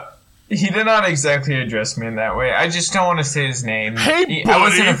 He did not exactly address me in that way. I just don't want to say his name. Hey, buddy. I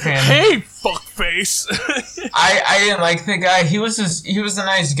wasn't a fan. Hey, fuckface. I didn't like the guy. He was a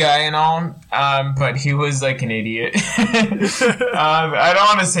nice guy and all, but he was like an idiot. I don't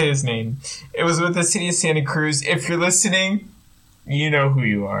want to say his name. It was with the city of Santa Cruz. If you're listening, you know who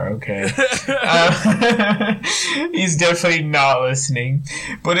you are, okay? He's definitely not listening.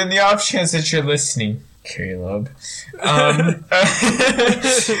 But in the off chance that you're listening, Caleb, when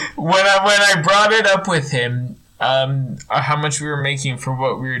I brought it up with him, how much we were making for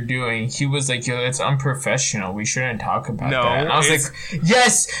what we were doing, he was like, yo, that's unprofessional. We shouldn't talk about that. And I was like,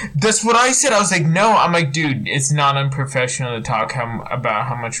 yes, that's what I said. I was like, no. I'm like, dude, it's not unprofessional to talk about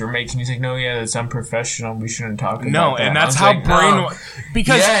how much we're making. He's like, no, yeah, that's unprofessional. We shouldn't talk about that. No, and that's how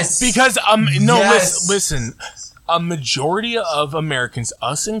listen, a majority of Americans,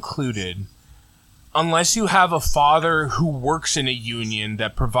 us included, unless you have a father who works in a union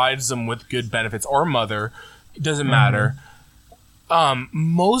that provides them with good benefits, or a mother, it doesn't matter.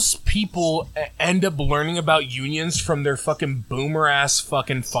 Most people end up learning about unions from their fucking boomer ass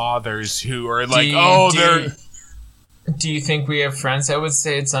fucking fathers who are like, do you think we have friends that would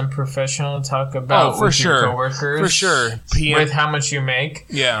say it's unprofessional to talk about your coworkers? For sure. With how much you make?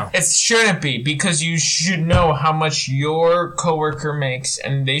 Yeah. It shouldn't be, because you should know how much your coworker makes,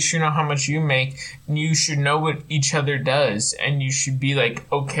 and they should know how much you make, and you should know what each other does, and you should be like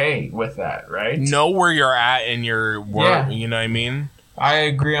okay with that, right? Know where you're at in your work, you know what I mean? I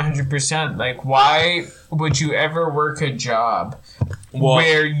agree 100%. Like, why would you ever work a job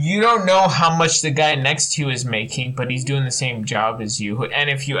where you don't know how much the guy next to you is making, but he's doing the same job as you? And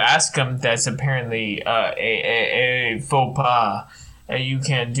if you ask him, that's apparently a faux pas. You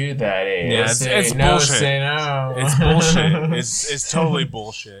can't do that. It's bullshit. Say no. It's bullshit. It's totally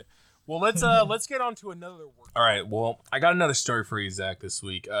bullshit. Well, let's get on to another work. All right. Well, I got another story for you, Zach, this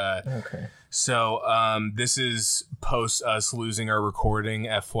week. Okay. So, this is post us losing our recording,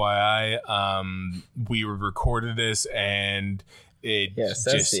 FYI. We recorded this and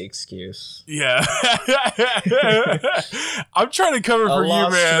that's the excuse. Yeah. I'm trying to cover for you, man.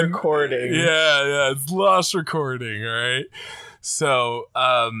 Lost recording. Yeah, it's lost recording, all right? So,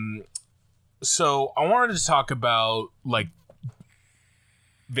 I wanted to talk about, like,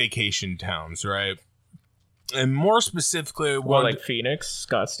 vacation towns, right? And more specifically, like Phoenix,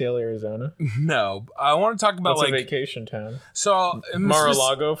 Scottsdale, Arizona. No, I want to talk about What's a vacation town. So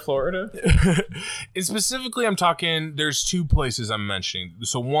Mar-a-Lago, Florida. And specifically, I'm talking. There's two places I'm mentioning.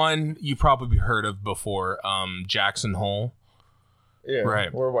 So one you probably heard of before, Jackson Hole. Yeah,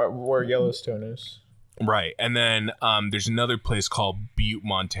 right. Where Yellowstone is. Right, and then there's another place called Butte,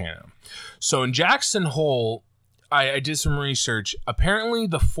 Montana. So in Jackson Hole, I did some research. Apparently,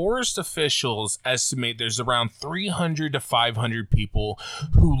 the forest officials estimate there's around 300 to 500 people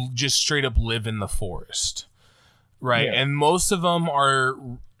who just straight up live in the forest. Right. Yeah. And most of them are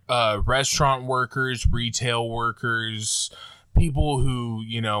restaurant workers, retail workers, people who,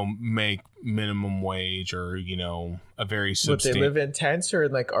 make minimum wage or, a very substantial... But they live in tents or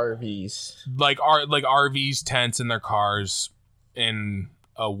in like RVs? Like RVs, tents in their cars in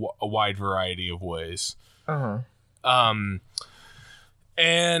a wide variety of ways. Uh-huh.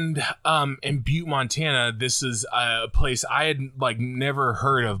 In Butte, Montana, this is a place I had never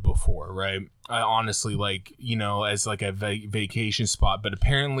heard of before, right? I honestly as like a vacation spot, but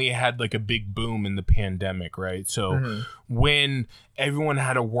apparently it had like a big boom in the pandemic, right? So when everyone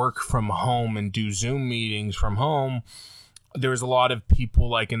had to work from home and do Zoom meetings from home, there was a lot of people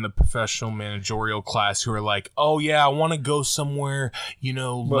like in the professional managerial class who were like, oh yeah, I want to go somewhere,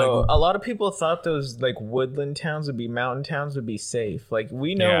 Well, a lot of people thought those like woodland towns would be mountain towns would be safe. Like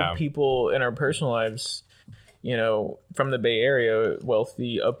we know people in our personal lives, from the Bay Area,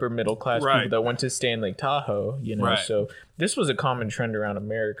 wealthy upper middle class people that went to stay in Lake Tahoe, Right. So this was a common trend around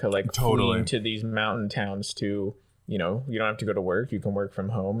America, like fleeing to these mountain towns to, you don't have to go to work. You can work from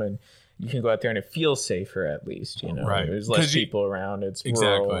home and you can go out there and it feels safer at least, Right. There's less people around. It's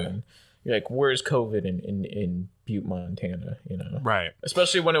rural and you're like, where's COVID in Butte, Montana, Right.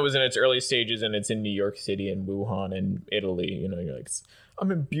 Especially when it was in its early stages and it's in New York City and Wuhan and Italy, you're like, I'm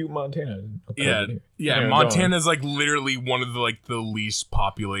in Butte, Montana. Yeah. Montana's like literally one of the least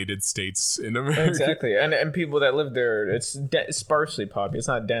populated states in America. Exactly. And people that live there, it's sparsely populated. It's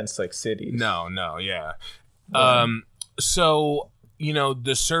not dense like cities. No, yeah. So...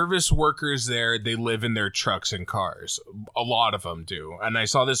 the service workers there, they live in their trucks and cars. A lot of them do. And I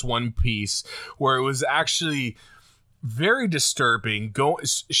saw this one piece where it was actually very disturbing.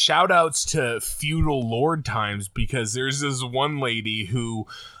 Shout outs to feudal lord times, because there's this one lady who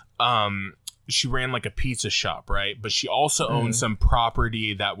she ran like a pizza shop, right? But she also owned some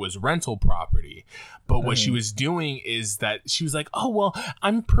property that was rental property. But what she was doing is that she was like, oh, well,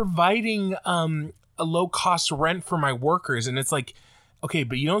 I'm providing a low cost rent for my workers. And it's like, okay,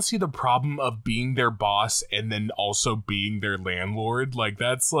 but you don't see the problem of being their boss and then also being their landlord? Like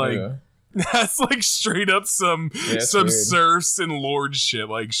that's like that's like straight up some serfs and lord shit,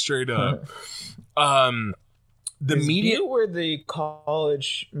 like straight up. The media where the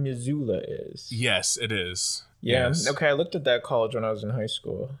college Missoula is. Yes, it is. Yeah. Yes. Okay, I looked at that college when I was in high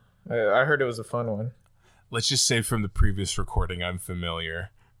school. I heard it was a fun one. Let's just say from the previous recording, I'm familiar.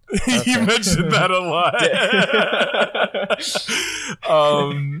 Okay. You mentioned that a lot.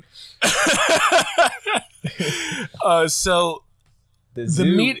 So the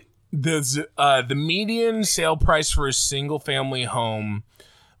median sale price for a single family home,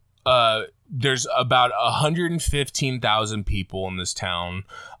 there's about 115,000 people in this town,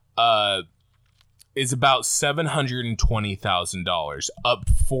 is about $720,000, up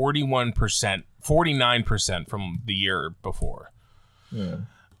 49% from the year before. Yeah.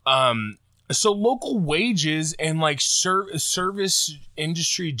 So local wages and like service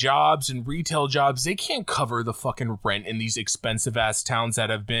industry jobs and retail jobs, they can't cover the fucking rent in these expensive ass towns that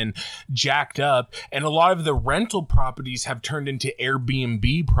have been jacked up. And a lot of the rental properties have turned into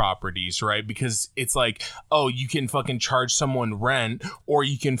Airbnb properties, right? Because it's like, oh, you can fucking charge someone rent, or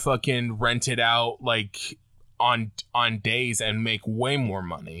you can fucking rent it out like on days and make way more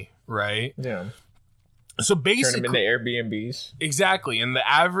money, right? Yeah. So basically, turn them into Airbnbs. Exactly, and the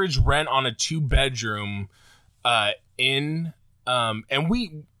average rent on a 2-bedroom, and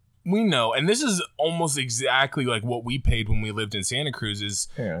we know, and this is almost exactly like what we paid when we lived in Santa Cruz, is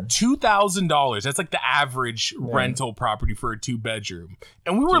 $2,000. That's like the average rental property for a 2-bedroom,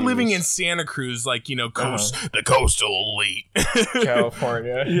 and we were living in Santa Cruz, like the coastal elite,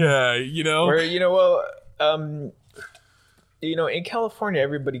 California. Yeah, where in California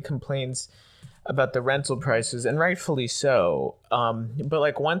everybody complains about the rental prices, and rightfully so. But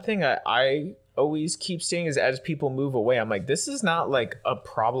like one thing I always keep seeing is as people move away, I'm like, this is not like a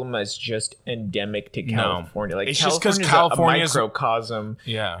problem that's just endemic to California. Like it's California's just because California's a microcosm,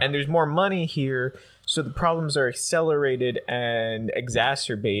 and there's more money here, so the problems are accelerated and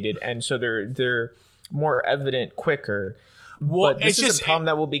exacerbated, and so they're more evident quicker. Well, but this it's is just a problem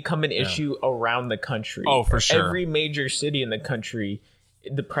that will become an issue around the country. Oh, for sure. Every major city in the country,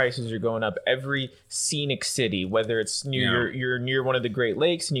 the prices are going up. Every scenic city, whether it's near you're near one of the Great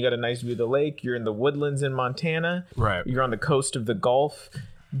Lakes and you got a nice view of the lake, you're in the woodlands in Montana, right? You're on the coast of the Gulf.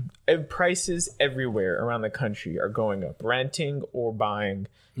 Prices everywhere around the country are going up. Renting or buying,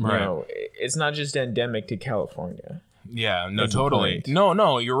 right. It's not just endemic to California. Yeah, no, totally.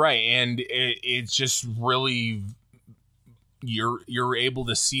 No, you're right, and it's just really you're able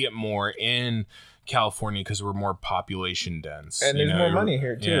to see it more in California because we're more population dense, and there's more money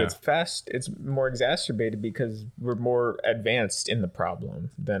here too. Yeah. It's fast. It's more exacerbated because we're more advanced in the problem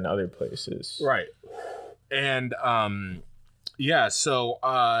than other places, right? And yeah, so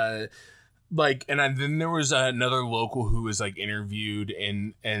then there was another local who was like interviewed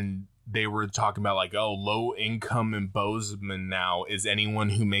and they were talking about like, oh, low income in Bozeman now is anyone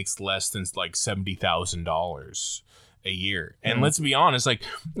who makes less than like $70,000 a year. And let's be honest, like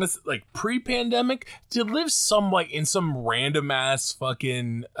pre-pandemic, to live in some random ass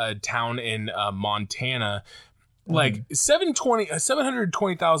fucking town in Montana, like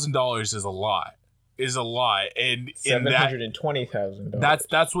 $720,000 is a lot. And $720,000.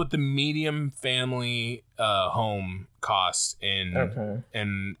 That's what the medium family home costs in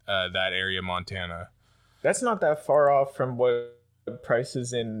that area of Montana. That's not that far off from what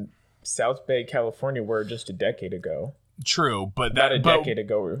prices in South Bay, California were just a decade ago. True, but decade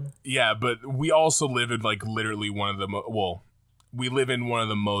ago. Yeah, but we also live in like literally one of the we live in one of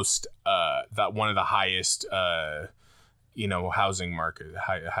the most one of the highest housing market,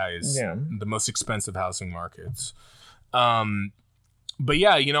 highest, the most expensive housing markets. But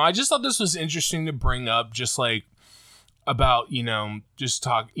yeah, I just thought this was interesting to bring up, just like about, just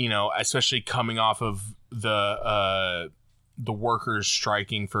talk, especially coming off of the workers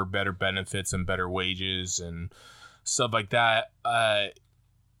striking for better benefits and better wages and stuff like that.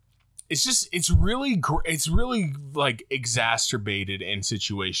 It's really like exacerbated in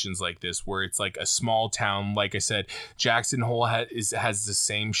situations like this where it's like a small town. Like I said, Jackson Hole has the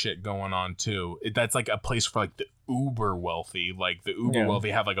same shit going on too. That's like a place for like the uber wealthy. Like the uber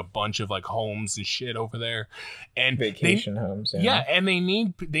wealthy have like a bunch of like homes and shit over there, and vacation homes. Yeah, and they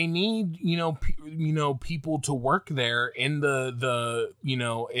need people to work there in the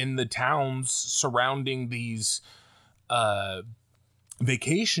in the towns surrounding these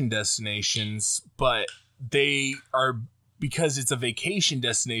vacation destinations, but they are, because it's a vacation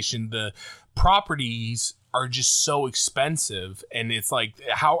destination, the properties are just so expensive, and it's like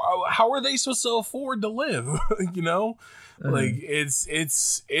how are they supposed to afford to live? Like it's I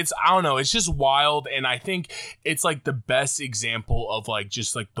don't know, it's just wild. And I think it's like the best example of like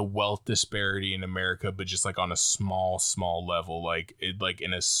just like the wealth disparity in America, but just like on a small level, like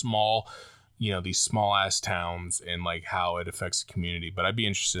in a small, these small ass towns, and like how it affects the community. But I'd be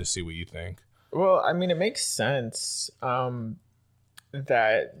interested to see what you think. Well, I mean, it makes sense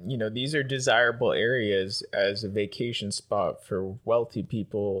that, these are desirable areas as a vacation spot for wealthy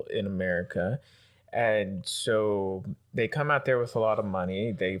people in America. And so they come out there with a lot of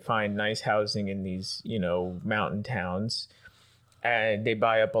money. They find nice housing in these, mountain towns, and they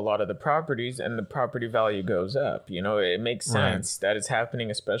buy up a lot of the properties, and the property value goes up. It makes sense that it's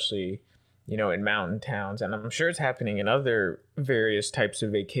happening, especially in mountain towns. And I'm sure it's happening in other various types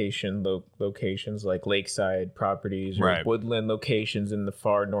of vacation locations, like lakeside properties or woodland locations in the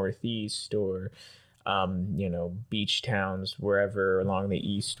far northeast, or, beach towns wherever along the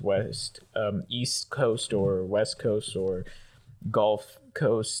east coast or west coast or Gulf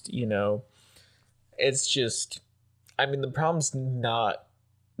Coast. It's just, the problem's not,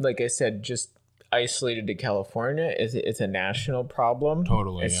 like I said, just isolated to California. It's a national problem.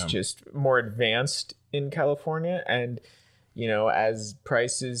 Totally. It's just more advanced in California, and as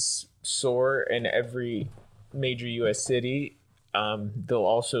prices soar in every major U.S. city, they'll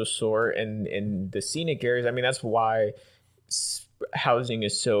also soar in the scenic areas. That's why housing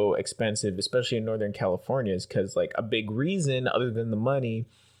is so expensive, especially in Northern California, is because like a big reason other than the money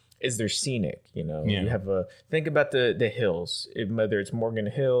is they're scenic. You have think about the hills, whether it's Morgan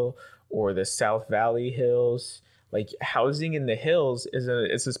Hill or the South Valley Hills. Like, housing in the hills is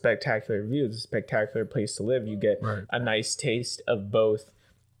a spectacular view. It's a spectacular place to live. You get a nice taste of both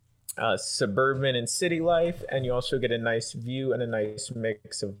suburban and city life, and you also get a nice view and a nice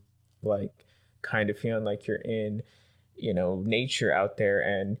mix of like kind of feeling like you're in nature out there.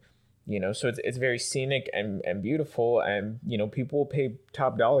 And so it's very scenic and beautiful, and people will pay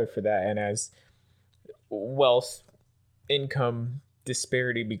top dollar for that. And as wealth, income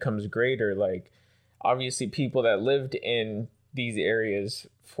disparity becomes greater, like obviously people that lived in these areas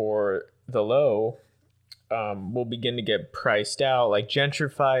for the low will begin to get priced out. Like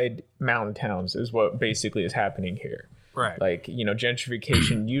gentrified mountain towns is what basically is happening here. Right. Like,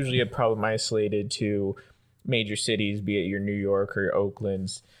 gentrification usually a problem isolated to major cities, be it your New York or your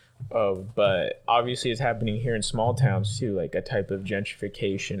Oaklands. But obviously it's happening here in small towns too, like a type of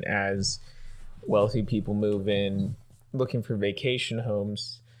gentrification as wealthy people move in looking for vacation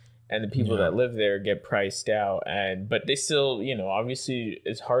homes, and the people that live there get priced out. But they still, obviously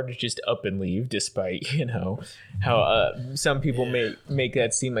it's hard to just up and leave, despite, how some people may make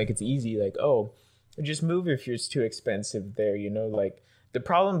that seem like it's easy. Like, oh, just move if it's too expensive there, like the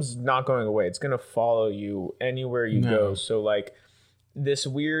problem's not going away. It's going to follow you anywhere you go. So like this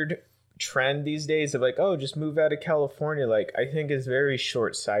weird trend these days of like, oh, just move out of California, like I think is very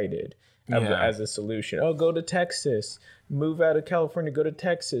short-sighted as a solution. Oh, go to Texas, move out of California, go to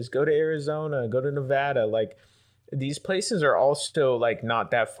Texas, go to Arizona, go to Nevada. Like these places are also like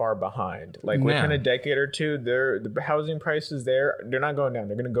not that far behind. Like within a decade or two, the housing prices they're not going down.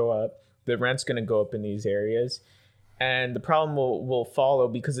 They're going to go up. The rent's going to go up in these areas, and the problem will follow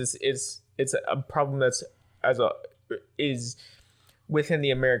because it's a problem that's is within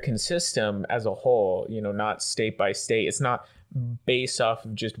the American system as a whole. Not state by state. It's not based off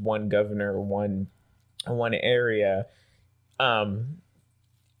of just one governor or one area. So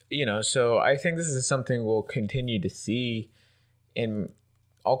I think this is something we'll continue to see in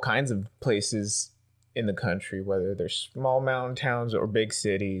all kinds of places in the country, whether they're small mountain towns or big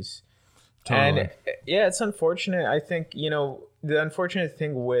cities. Totally. And it's unfortunate. I think, the unfortunate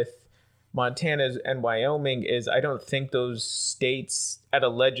thing with Montana and Wyoming is I don't think those states at a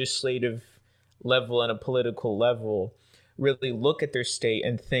legislative level and a political level really look at their state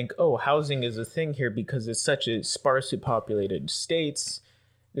and think, oh, housing is a thing here because it's such a sparsely populated states.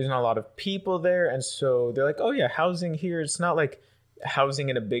 There's not a lot of people there. And so they're like, oh, yeah, housing here. It's not like housing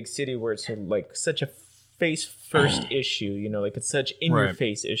in a big city where it's like such a face first issue, like it's such in your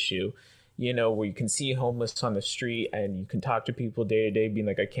face issue. Where you can see homeless on the street and you can talk to people day to day being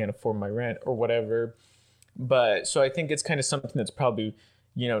like, I can't afford my rent or whatever. But so I think it's kind of something that's probably,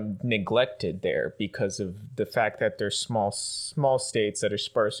 neglected there because of the fact that they're small states that are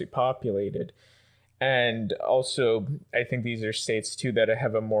sparsely populated. And also, I think these are states too that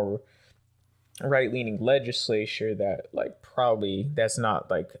have a more right-leaning legislature that like probably that's not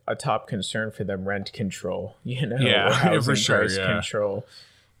like a top concern for them, rent control, or housing price control.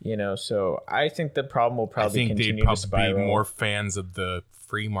 So I think the problem will probably continue to spiral. Be more fans of the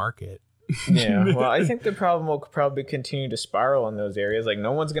free market. Well, I think the problem will probably continue to spiral in those areas. Like,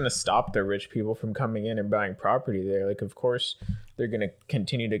 no one's going to stop the rich people from coming in and buying property there. Like, of course, they're going to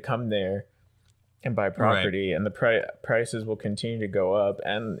continue to come there and buy property, and the prices will continue to go up.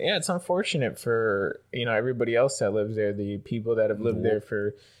 And it's unfortunate for everybody else that lives there, the people that have lived there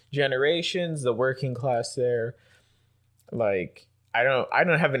for generations, the working class there. Like, I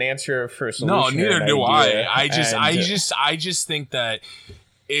don't have an answer for a solution. No, neither do I. I just think that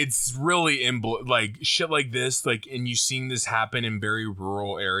it's really like shit like this, like, and you seeing this happen in very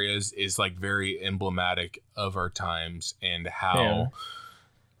rural areas is like very emblematic of our times and how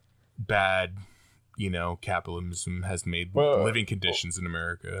bad capitalism has made living conditions in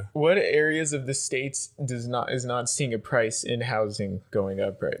America. What areas of the states is not seeing a price in housing going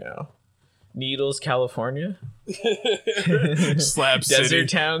up right now? Needles, California. Slab City. Desert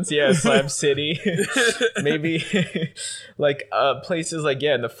towns, Slab City. Maybe like places like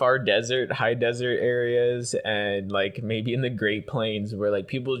in the far desert, high desert areas, and like maybe in the Great Plains where like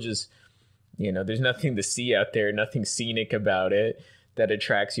people just there's nothing to see out there, nothing scenic about it that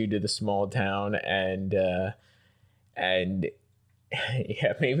attracts you to the small town, and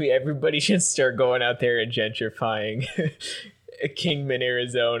maybe everybody should start going out there and gentrifying Kingman,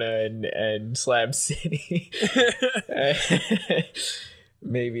 Arizona, and Slab City.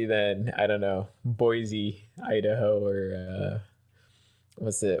 Maybe then, I don't know, Boise, Idaho, or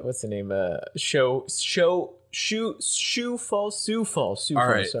what's the name? Sioux Falls. All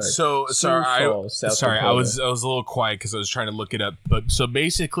right. So sorry, I was a little quiet because I was trying to look it up. But so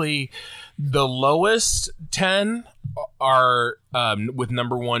basically, the lowest 10 are with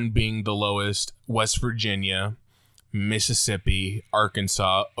number 1 being the lowest: West Virginia, Mississippi,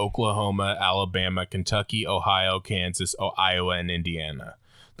 Arkansas, Oklahoma, Alabama, Kentucky, Ohio, Kansas, Iowa, and Indiana.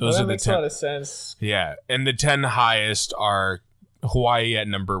 Those are the 10. That makes a lot of sense. Yeah, and the 10 highest are Hawaii at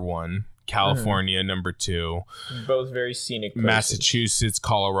number 1, California number 2, both very scenic places. Massachusetts,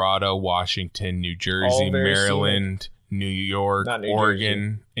 Colorado, Washington, New Jersey, Maryland, scenic. New York,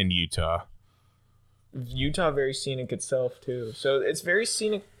 Oregon, and Utah. Utah very scenic itself too. So it's very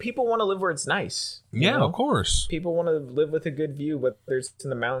scenic. People want to live where it's nice. Yeah, of course. People want to live with a good view, whether it's in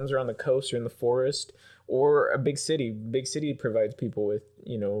the mountains or on the coast or in the forest or a big city. Big city provides people with,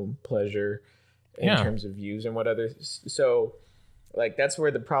 pleasure in terms of views and what others. So like that's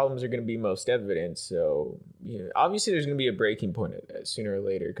where the problems are going to be most evident. So obviously there's going to be a breaking point sooner or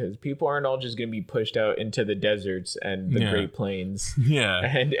later, because people aren't all just going to be pushed out into the deserts and the Great Plains,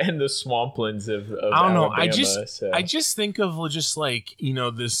 and the swamplands of I don't know. Alabama, I just think of just like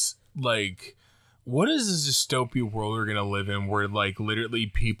this like. What is this dystopia world we're gonna live in, where like literally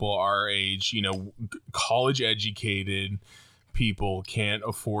people our age, college educated people can't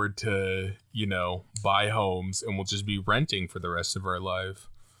afford to, buy homes and will just be renting for the rest of our life.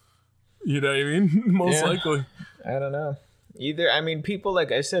 You know what I mean? Most likely. I don't know. People,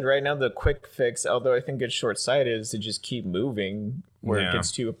 like I said, right now the quick fix, although I think it's short-sighted, is to just keep moving where it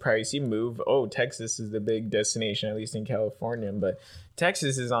gets too pricey. Move. Oh, Texas is the big destination, at least in California. But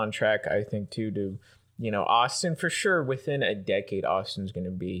Texas is on track, I think, too, to, Austin, for sure, within a decade, Austin's going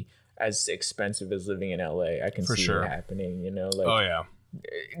to be as expensive as living in LA. I can see it happening, oh yeah.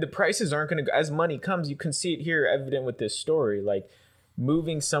 The prices aren't going to, as money comes, you can see it here evident with this story, like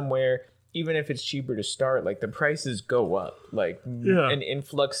moving somewhere, even if it's cheaper to start, like the prices go up. Like an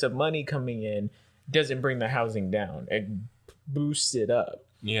influx of money coming in doesn't bring the housing down. It boosts it up.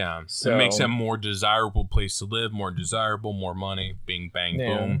 Yeah. So it makes it a more desirable place to live, more desirable, more money, bing, bang,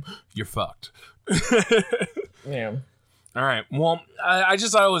 boom. You're fucked. Yeah. All right. Well, I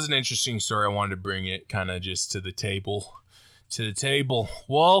just thought it was an interesting story. I wanted to bring it kind of just to the table.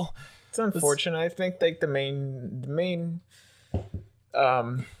 Well, it's unfortunate. I think like the main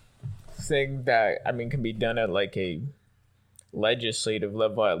thing that can be done at like a legislative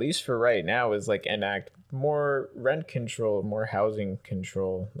level, at least for right now, is like enact more rent control, more housing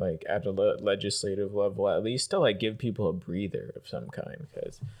control, like at a legislative level, at least to like give people a breather of some kind,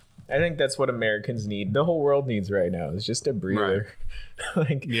 because I think that's what Americans need. The whole world needs right now is just a breather.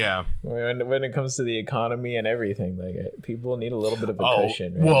 Right. When it comes to the economy and everything, like people need a little bit of a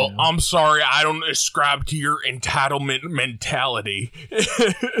cushion. Right now. I'm sorry, I don't ascribe to your entitlement mentality,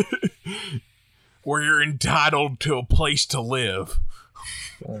 where you're entitled to a place to live.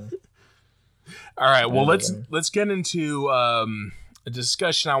 All right, well let's get into a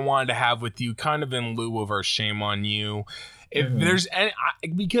discussion I wanted to have with you, kind of in lieu of our shame on you. If there's any,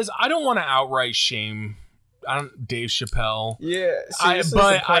 because I don't want to outright shame Dave Chappelle. Yeah, this is the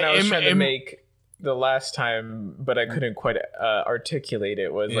point I was trying to make the last time, but I couldn't quite articulate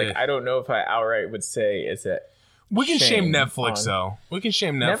it. Was like, I don't know if I outright would say is it. We can shame Netflix though. We can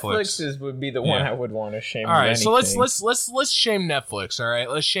shame Netflix. Netflix would be the one I would want to shame. All right, so let's shame Netflix. All right,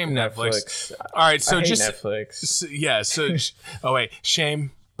 let's shame Netflix. All right, so I hate just Netflix. So oh wait,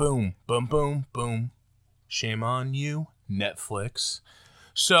 shame. Boom, boom, boom, boom. Shame on you, Netflix.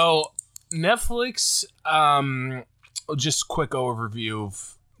 So Netflix. Just quick overview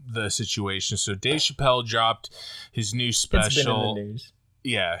of the situation. So Dave Chappelle dropped his new special. It's been in the news.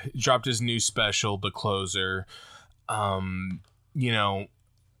 Yeah, dropped his new special, The Closer. A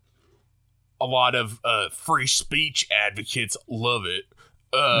lot of free speech advocates love it.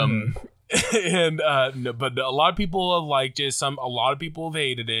 But a lot of people have liked it. A lot of people have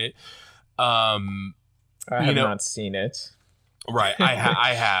hated it. I have not seen it. Right, I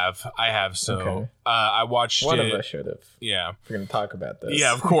have. So okay. I watched One it. of us should have. Yeah, if we're gonna talk about this.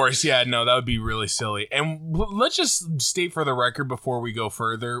 Yeah, of course. Yeah, no, that would be really silly. And let's just state for the record before we go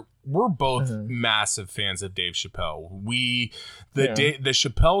further, we're both massive fans of Dave Chappelle. The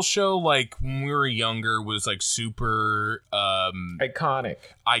Chappelle Show, like when we were younger, was like super iconic,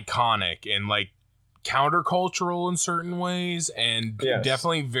 and like countercultural in certain ways, and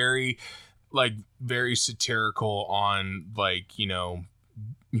definitely very satirical on like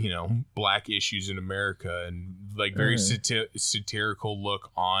black issues in America, and like very satirical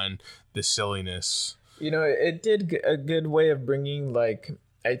look on the silliness. It did a good way of bringing like,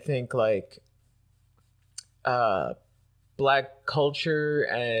 I think like black culture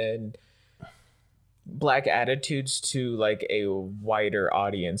and black attitudes to like a wider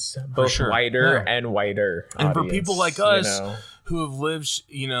audience, both wider and wider and audience, for people like us who have lived,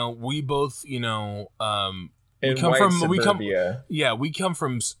 we both, we come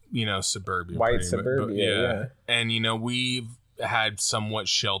from suburbia, white suburbia, and we've had somewhat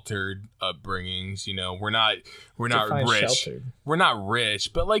sheltered upbringings. We're not rich. Sheltered. We're not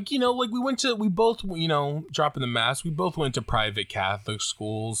rich, but like we both dropping the mask. We both went to private Catholic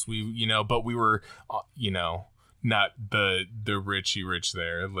schools. But we were not the richy rich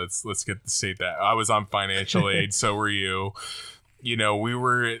there. Let's state that. I was on financial aid, so were you. You know, we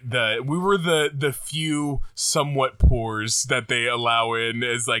were the few somewhat poors that they allow in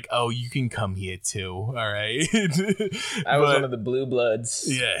as like, oh, you can come here too. All right. I was one of the blue bloods.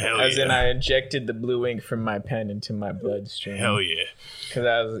 Yeah, hell As yeah. in, I injected the blue ink from my pen into my bloodstream. Hell yeah. Because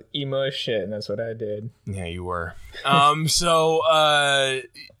I was emo as shit, and that's what I did. Yeah, you were.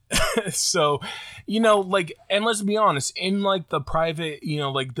 So, you know, like, and let's be honest, in like the private, you know,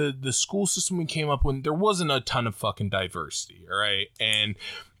 like the school system we came up with, there wasn't a ton of fucking diversity, all right? And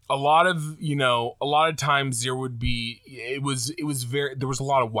a lot of times there would be, there was a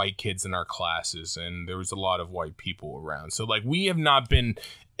lot of white kids in our classes, and there was a lot of white people around. So like, we have not been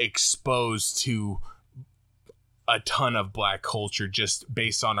exposed to a ton of black culture just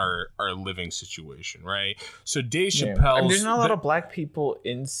based on our living situation, right? So Dave Chappelle, I mean, there's not a lot of black people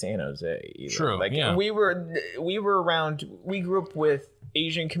in San Jose either. True, like yeah. we were around. We grew up with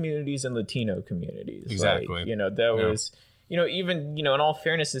Asian communities and Latino communities. Exactly. Like, you know, that was, you know, even, you know, in all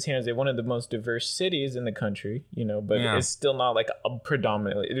fairness, is San Jose one of the most diverse cities in the country. You know, but it's still not like a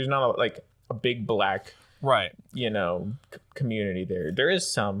predominantly. There's not like a big black. Right. You know, community there. There is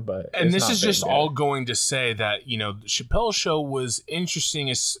some, but and this is just all going to say that, you know, the Chappelle Show was interesting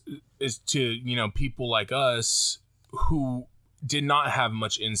as to, you know, people like us who did not have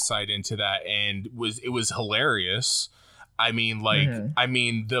much insight into that, and it was hilarious. I mean, like,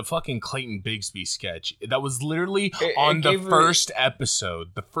 the fucking Clayton Bigsby sketch that was literally on the first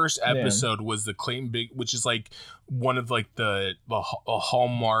episode. The first episode was the Clayton which is like one of like the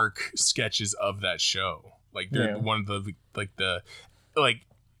hallmark sketches of that show. Like they're one of the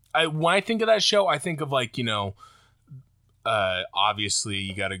when I think of that show, I think of like, you know, obviously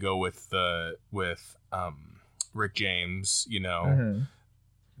you got to go with Rick James. You know,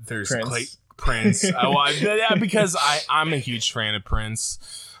 there's Prince. Because I'm a huge fan of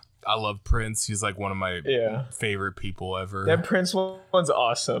Prince. I love Prince. He's like one of my favorite people ever. That Prince one's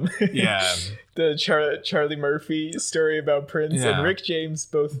awesome. Yeah. The Charlie Murphy story about Prince and Rick James,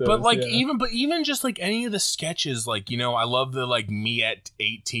 both those. But like even just like any of the sketches, like, you know, I love the like me at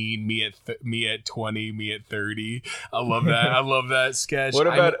 18, me at 20, me at 30. I love that. I love that sketch. What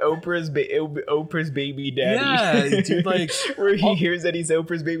about Oprah's baby daddy? Yeah, dude, like where he hears that he's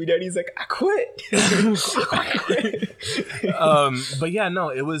Oprah's baby daddy, he's like, I quit. But yeah, no,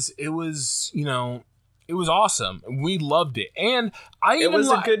 it was, you know, it was awesome. We loved it. And it was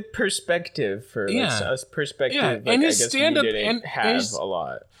a good perspective for us. Perspective. Yeah. Like, and his stand-up a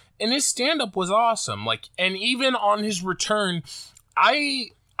lot. And his stand-up was awesome. Like, and even on his return, I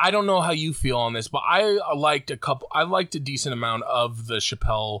don't know how you feel on this, but I liked a decent amount of the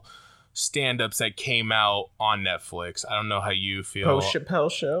Chappelle stand-ups that came out on Netflix. I don't know how you feel. Post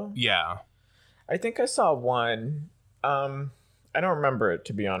Chappelle Show? Yeah. I think I saw one. I don't remember it,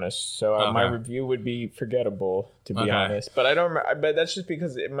 to be honest. So my review would be forgettable, to be honest. But I don't remember. But that's just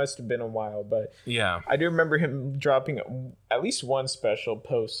because it must have been a while. But yeah, I do remember him dropping at least one special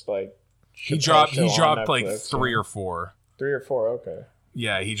post. Like he dropped like 3 or 4. 3 or 4. Okay.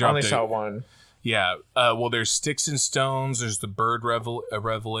 Yeah, he dropped. I only saw one. Yeah. Well, there's Sticks and Stones. There's the Bird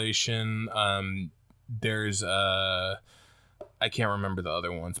Revelation. There's I can't remember the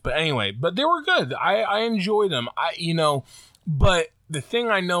other ones, but anyway, but they were good. I enjoyed them. But the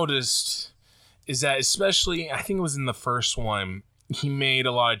thing I noticed is that, especially, I think it was in the first one, he made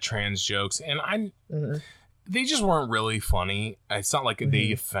a lot of trans jokes, and they just weren't really funny. It's not like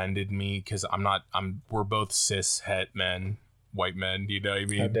they offended me, because we're both cis het men, white men. Do you know what I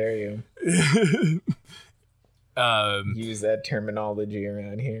mean? How dare you? Use that terminology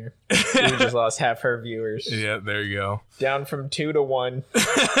around here. We just lost half our viewers. Yeah, there you go. Down from 2 to 1.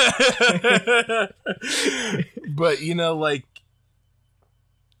 But, you know, like,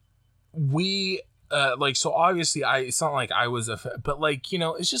 we so obviously it's not like I was but like, you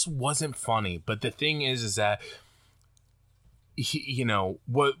know, it just wasn't funny. But the thing is that you know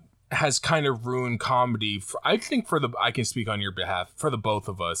what has kind of ruined comedy I can speak on your behalf, for the both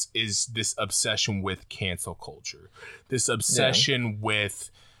of us, is this obsession with cancel culture, this obsession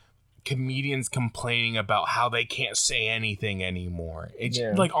with comedians complaining about how they can't say anything anymore. It's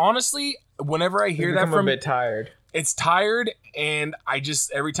like, honestly, whenever I hear that from, a bit tired. It's tired, and I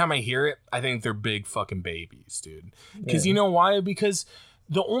just, every time I hear it, I think they're big fucking babies, dude. Because you know why? Because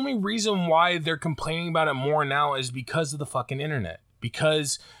the only reason why they're complaining about it more now is because of the fucking internet.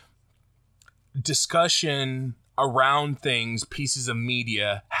 Because discussion around things, pieces of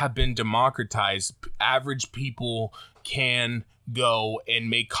media, have been democratized. Average people can go and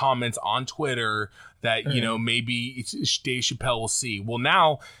make comments on Twitter that, you know, maybe Dave Chappelle will see. Well,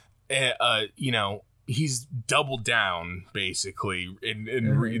 now, you know, he's doubled down, basically. And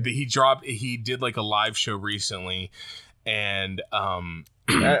he did like a live show recently, And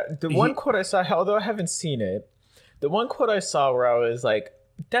the one quote I saw, although I haven't seen it, the one quote I saw where I was like,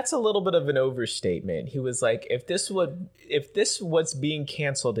 that's a little bit of an overstatement. He was like, if this what's being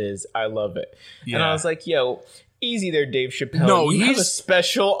canceled is, I love it. Yeah. And I was like, yo, easy there, Dave Chappelle. No, you have a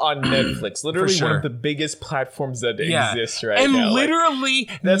special on Netflix. Literally one of the biggest platforms that exists right now. And literally,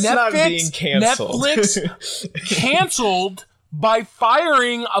 like, that's not being canceled. Netflix canceled by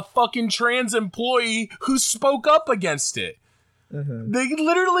firing a fucking trans employee who spoke up against it. Mm-hmm. They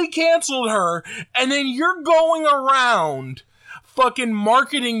literally canceled her, and then you're going around fucking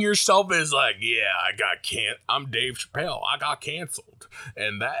marketing yourself as like, yeah, I'm Dave Chappelle. I got canceled.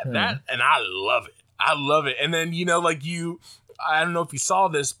 And and I love it. I love it. And then, like I don't know if you saw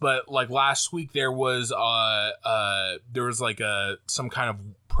this, but like last week there was like some kind of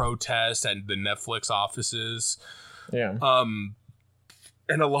protest at the Netflix offices. Yeah.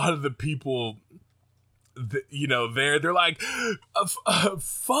 And a lot of the people, they're like,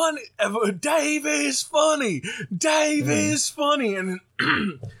 fun. Dave is funny. Dave is funny. And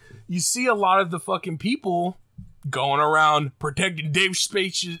you see a lot of the fucking people going around protecting Dave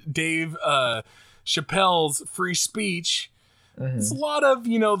Chappelle's free speech. Mm-hmm. It's a lot of,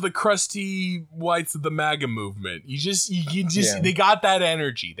 the crusty whites of the MAGA movement. They got that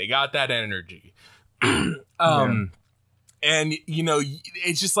energy. And,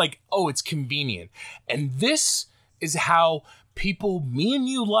 it's just like, oh, it's convenient. And this is how people me and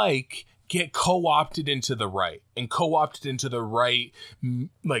you get co-opted into the right and co-opted into the right,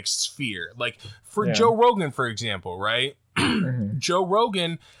 like, sphere. Like, for Joe Rogan, for example, right? Joe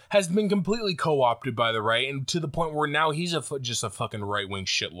Rogan has been completely co-opted by the right, and to the point where now he's just a fucking right-wing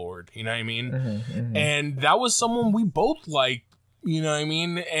shitlord. You know what I mean? And that was someone we both liked. You know what I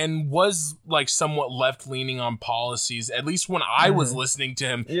mean? And was like somewhat left leaning on policies, at least when I was listening to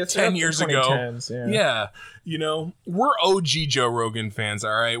him 10 years ago. Yeah. We're OG Joe Rogan fans.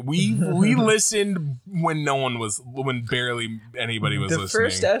 All right. We listened when barely anybody was listening. The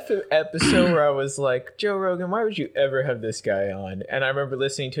first episode where I was like, Joe Rogan, why would you ever have this guy on? And I remember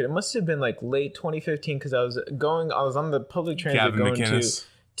listening to it. It must have been like late 2015 because I was on the public transit going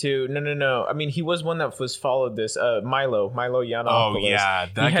no. I mean, he was one that was followed this. Milo Yiannopoulos. Oh yeah,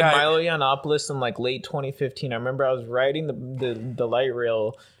 he had Milo Yiannopoulos in like late 2015. I remember I was riding the light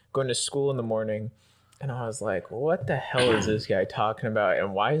rail going to school in the morning, and I was like, "What the hell is this guy talking about?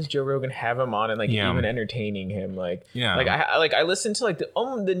 And why does Joe Rogan have him on and like even entertaining him? I listened to like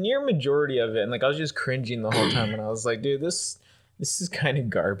the near majority of it, and like I was just cringing the whole time, and I was like, dude, this is kind of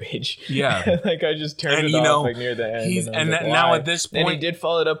garbage. Yeah. Like I just turned it off like near the end. Now at this point, and he did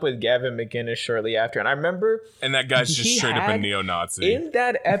follow it up with Gavin McInnes shortly after. And I remember, and that guy's just straight up a neo-Nazi. In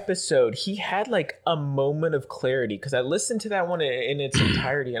that episode, he had like a moment of clarity because I listened to that one in its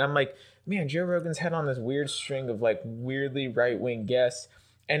entirety, and I'm like, man, Joe Rogan's had on this weird string of like weirdly right-wing guests.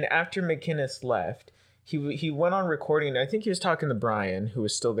 And after McInnes left, he went on recording, and I think he was talking to Brian, who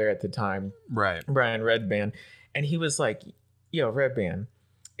was still there at the time. Right. Brian Redban. And he was like, yo, Redban,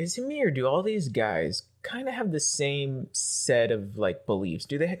 is it me or do all these guys kind of have the same set of like beliefs?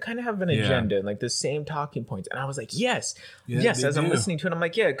 Do they kind of have an agenda and like the same talking points? And I was like, yes. As I'm listening to it, I'm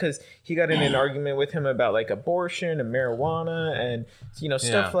like, yeah, because he got in an argument with him about like abortion and marijuana and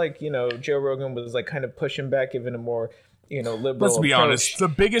stuff like Joe Rogan was like kind of pushing back, giving a more liberal. Let's be honest. The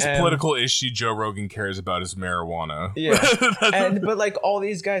biggest political issue Joe Rogan cares about is marijuana. Yeah, but like all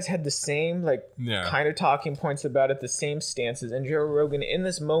these guys had the same kind of talking points about it, the same stances, and Joe Rogan in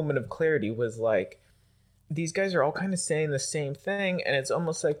this moment of clarity was like, these guys are all kind of saying the same thing, and it's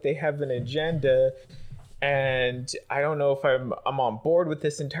almost like they have an agenda. And I don't know if I'm on board with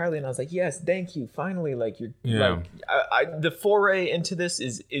this entirely. And I was like, yes, thank you. Finally, like you're like the foray into this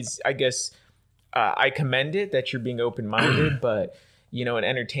is I guess. I commend it that you're being open-minded, but and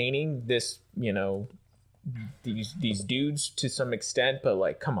entertaining this, these dudes to some extent. But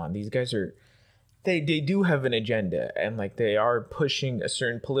like, come on, these guys they do have an agenda, and like they are pushing a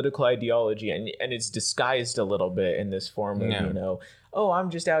certain political ideology, and it's disguised a little bit in this form of oh, I'm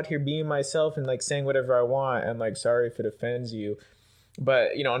just out here being myself and like saying whatever I want, and like sorry if it offends you.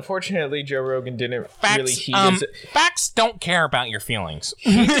 But, unfortunately, Joe Rogan didn't really heed facts don't care about your feelings.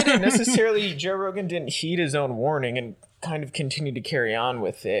 He didn't necessarily, Joe Rogan didn't heed his own warning and kind of continued to carry on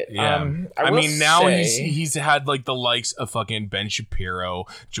with it. Yeah. I mean, now he's had like the likes of fucking Ben Shapiro,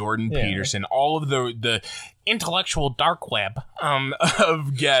 Jordan Peterson, all of the intellectual dark web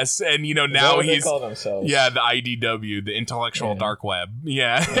of guests, and now he's call themselves. The IDW, the intellectual dark web,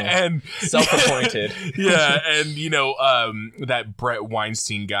 and self-appointed. And that Brett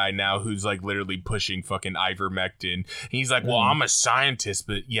Weinstein guy now who's like literally pushing fucking ivermectin. He's like, well, I'm a scientist,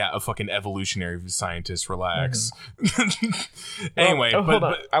 but a fucking evolutionary scientist. Relax. Anyway, hold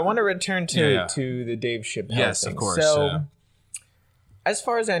on. I want to return to the Dave Chappelle yes, thing. Of course. So, as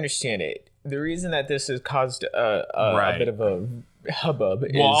far as I understand it, the reason that this has caused a bit of a hubbub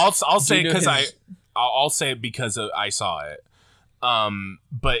is... Well, I'll say because I'll say it because I saw it.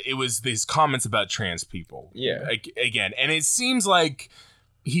 But it was these comments about trans people. Yeah. Again, and it seems like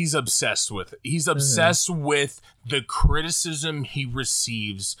he's obsessed with it. He's obsessed with the criticism he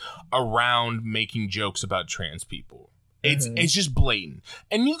receives around making jokes about trans people. It's just blatant.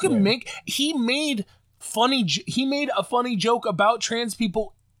 And you can he made a funny joke about trans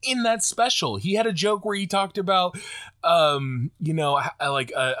people in that special. He had a joke where he talked about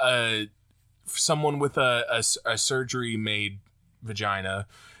like someone with a surgery made vagina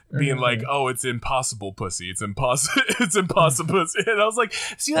being like, oh, it's impossible pussy. It's impossible. It's impossible pussy. And I was like,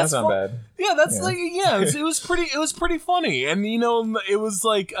 see, that's not bad. Yeah, it was pretty funny. And it was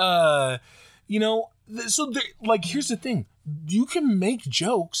like, so here's the thing. You can make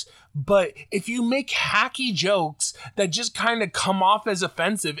jokes, but if you make hacky jokes that just kind of come off as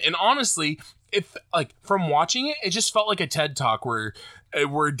offensive, and honestly, if from watching it, it just felt like a TED Talk where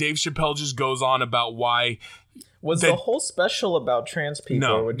Dave Chappelle just goes on about why. Was the whole special about trans people,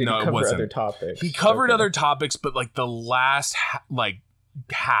 or did he cover other topics? He covered other topics, but the last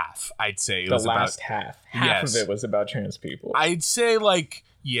half, I'd say the last half of it was about trans people. I'd say 30.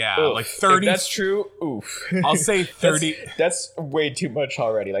 If that's true. Oof. I'll say 30. That's way too much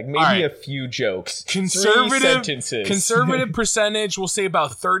already. Maybe a few jokes. Conservative percentage, we'll say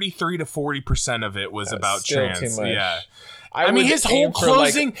about 33 to 40% of it was about trans. Too much. Yeah. I mean, his whole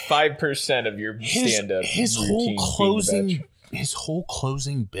closing 5% of your stand-up. His whole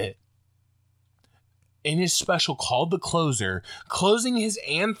closing bit in his special called The Closer, closing his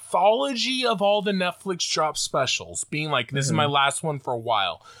anthology of all the Netflix drop specials, being like, this is my last one for a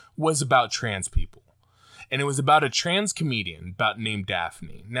while, was about trans people. And it was about a trans comedian named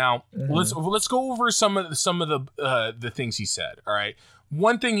Daphne. Now, let's go over some of the things he said. All right.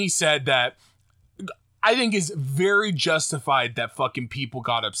 One thing he said that I think is very justified that fucking people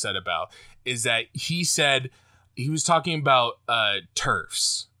got upset about is that he said he was talking about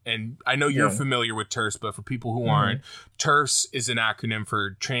TERFs. And I know you're familiar with TERFs, but for people who aren't, TERFs is an acronym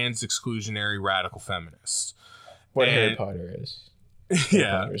for Trans Exclusionary Radical Feminists. What Harry Potter is.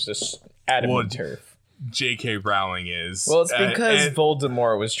 Yeah. There's this adamant TERF. J.K. Rowling is. Well, it's because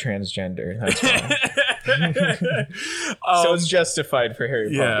Voldemort was transgender. That's why. So it's justified for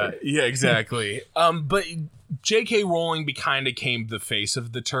Harry Potter. Yeah, exactly. But J.K. Rowling kind of became the face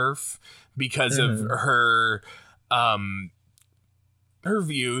of the TERF because of her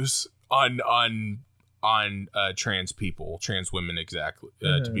views on trans people, trans women, exactly,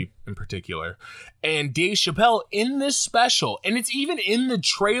 to be in particular. And Dave Chappelle in this special, and it's even in the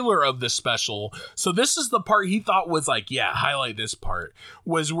trailer of the special. So this is the part he thought was highlight this part,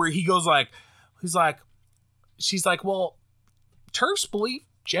 was where he goes she's like, well, TERFs believe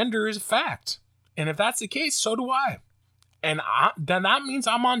gender is a fact. And if that's the case, so do I. And then that means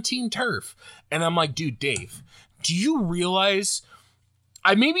I'm on Team TERF. And I'm like, dude, Dave, do you realize...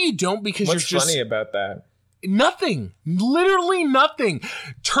 maybe you don't because What's you're just... funny about that? Nothing. Literally nothing.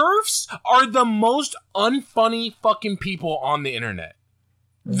 TERFs are the most unfunny fucking people on the internet.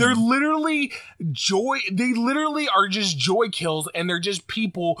 They're literally they literally are just joy kills, and they're just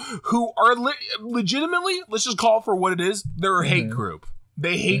people who are legitimately, let's just call it for what it is, they're a hate group.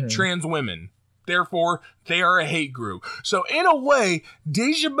 They hate trans women. Therefore, they are a hate group. So in a way,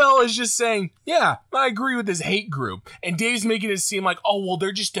 Dave Chappelle is just saying, yeah, I agree with this hate group. And Dave's making it seem like, oh, well,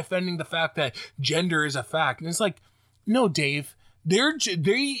 they're just defending the fact that gender is a fact. And it's like, no, Dave,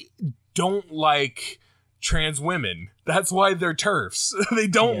 they don't like trans women. That's why they're TERFs. They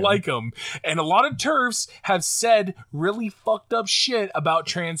don't like them. And a lot of TERFs have said really fucked up shit about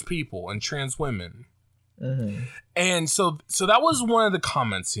trans people and trans women. And so that was one of the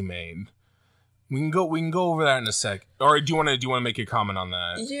comments he made. We can go over that in a sec. Or do you want to make a comment on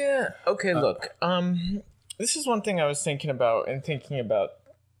that? Yeah. Okay. Look. This is one thing I was thinking about Dave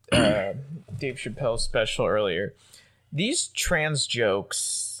Chappelle's special earlier. These trans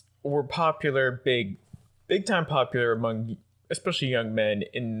jokes were popular, big time popular among especially young men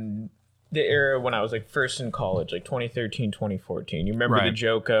in the era when I was first in college, 2013, 2014. You remember the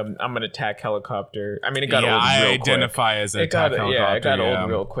joke, I'm an attack helicopter. I mean, it got old real quick. I identify as an attack helicopter. Yeah, it got old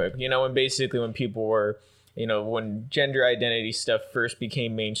real quick. And basically when people were, when gender identity stuff first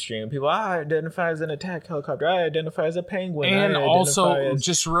became mainstream, people, I identify as an attack helicopter. I identify as a penguin. And also,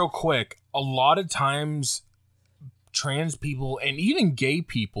 just real quick, a lot of times trans people and even gay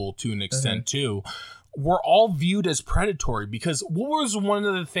people to an extent too, were all viewed as predatory because what was one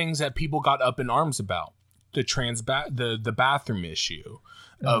of the things that people got up in arms about? the bathroom issue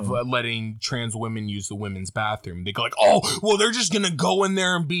of letting trans women use the women's bathroom. They go like, oh, well, they're just gonna go in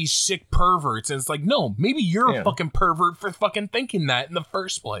there and be sick perverts. And it's like, no, maybe you're a fucking pervert for fucking thinking that in the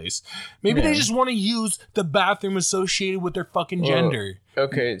first place. Maybe they just want to use the bathroom associated with their fucking gender.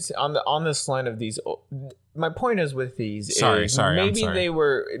 Okay, so on this line of these, my point is with these. Sorry,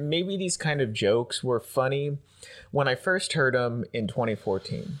 maybe these kind of jokes were funny when I first heard them in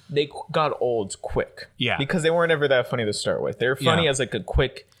 2014. They got old quick. Yeah. Because they weren't ever that funny to start with. They're funny as like a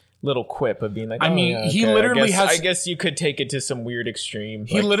quick little quip of being like, he literally I guess you could take it to some weird extreme.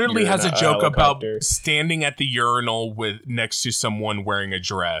 He literally has a joke about standing at the urinal next to someone wearing a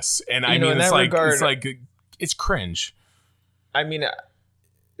dress. And I mean, it's cringe. I mean,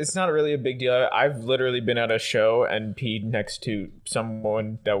 it's not really a big deal. I've literally been at a show and peed next to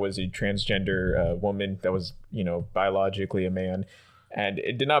someone that was a transgender woman that was, biologically a man. And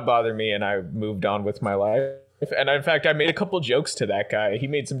it did not bother me, and I moved on with my life. And in fact, I made a couple jokes to that guy. He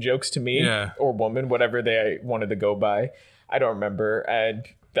made some jokes to me or woman, whatever they wanted to go by. I don't remember. And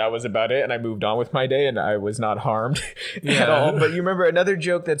that was about it. And I moved on with my day, and I was not harmed at all. But you remember another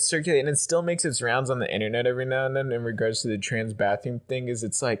joke that's circulating and it still makes its rounds on the internet every now and then in regards to the trans bathroom thing is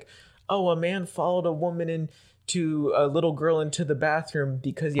it's like, oh, a man followed a woman into a little girl into the bathroom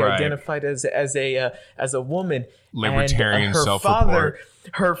because he identified as a woman. Libertarian self-report.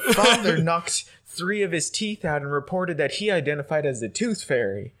 Her father knocked 3 of his teeth out and reported that he identified as the tooth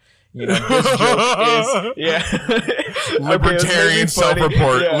fairy. This joke is libertarian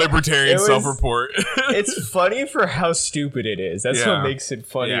self-report. Libertarian self-report. It's funny for how stupid it is. That's what makes it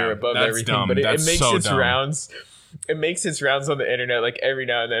funnier above everything. Dumb. But it makes its rounds. It makes its rounds on the internet like every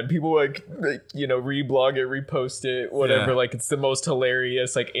now and then. People reblog it, repost it, whatever. Like it's the most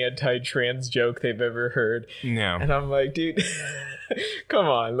hilarious like anti-trans joke they've ever heard. Yeah. And I'm like, dude, come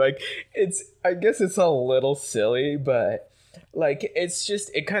on. Like I guess it's a little silly, but like it's just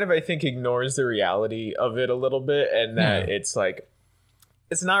it kind of I think ignores the reality of it a little bit, and that it's like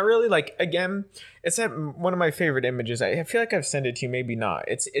it's not really like, again, it's one of my favorite images. I feel like I've sent it to you, maybe not.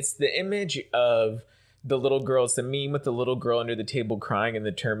 It's the image of the little girl. It's the meme with the little girl under the table crying and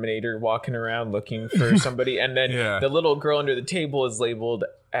the Terminator walking around looking for somebody, and then the little girl under the table is labeled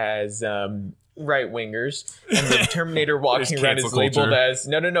as right wingers, and the Terminator walking around is labeled as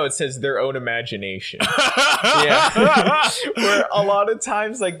no. It says their own imagination. Where a lot of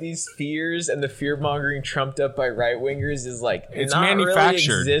times, like these fears and the fear mongering trumped up by right wingers is like it's not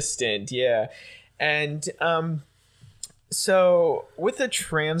manufactured, really existent. And so with the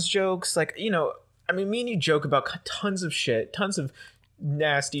trans jokes, like I mean, me and you joke about tons of shit, tons of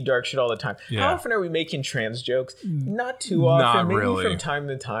nasty, dark shit all the time. How often are we making trans jokes? Not too often. Maybe really. From time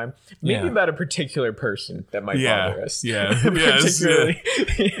to time. Maybe about a particular person that might bother us. Particularly.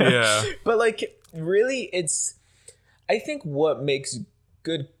 But like, really, I think what makes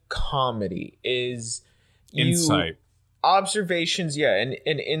good comedy is insight. Observations, and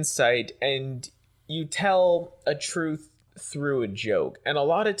insight, and you tell a truth through a joke. And a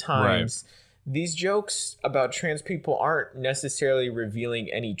lot of times these jokes about trans people aren't necessarily revealing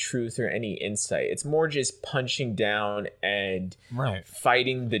any truth or any insight. It's more just punching down and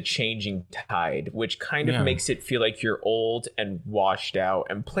fighting the changing tide, which kind of makes it feel like you're old and washed out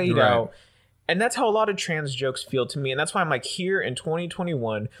and played out. And that's how a lot of trans jokes feel to me. And that's why I'm like, here in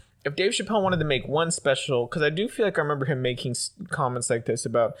 2021, if Dave Chappelle wanted to make one special, because I do feel like I remember him making comments like this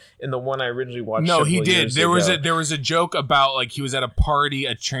about in the one I originally watched. No, he did. There was a joke about like he was at a party,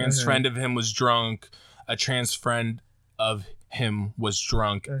 a trans friend of him was drunk, a trans friend of him was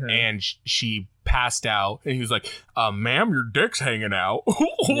drunk, and she passed out, and he was like, "Ma'am, your dick's hanging out."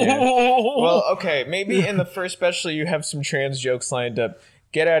 Well, okay, maybe in the first special you have some trans jokes lined up.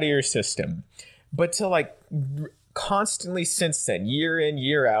 Get out of your system, but to like. Constantly since then, year in,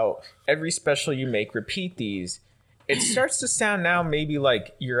 year out, every special you make, repeat these, it starts to sound now maybe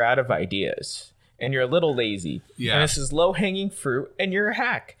like you're out of ideas and you're a little lazy. And this is low-hanging fruit and you're a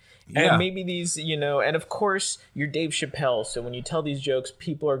hack. And maybe these, and of course, you're Dave Chappelle. So when you tell these jokes,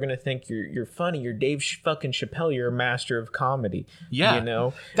 people are going to think you're funny. You're Dave fucking Chappelle. You're a master of comedy.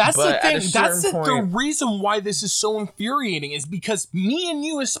 That's the thing. That's the reason why this is so infuriating is because me and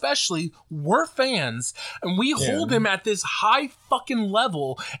you especially, we're fans and we hold him at this high fucking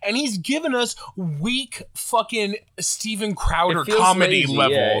level, and he's given us weak fucking Steven Crowder comedy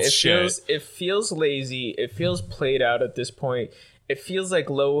level shit. It feels lazy. It feels played out at this point. It feels like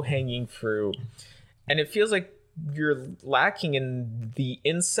low-hanging fruit, and it feels like you're lacking in the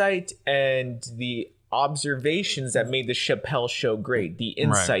insight and the observations that made the Chappelle Show great. The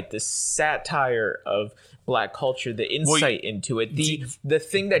insight, the satire of black culture, the insight into it, the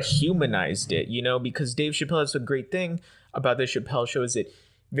thing that humanized it, you know, because Dave Chappelle, that's a great thing about the Chappelle Show, is it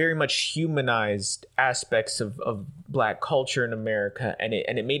very much humanized aspects of black culture in America, and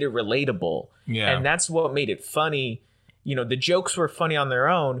it made it relatable. Yeah. And that's what made it funny. You know, the jokes were funny on their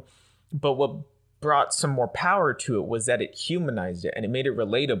own, but what brought some more power to it was that it humanized it and it made it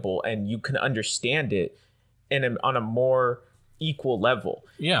relatable, and you can understand it on a more equal level.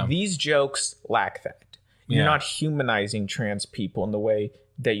 Yeah. These jokes lack that. You're not humanizing trans people in the way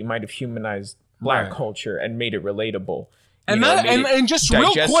that you might have humanized black culture and made it relatable. And just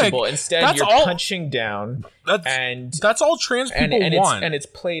real quick, instead you're punching down. That's all trans people want, and it's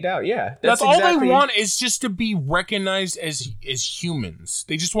played out. Yeah, that's all they want, is just to be recognized as humans.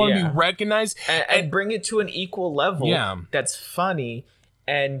 They just want to be recognized and bring it to an equal level. Yeah. That's funny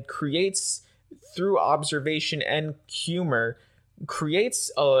and creates, through observation and humor,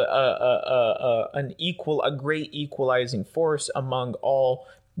 creates a great equalizing force among all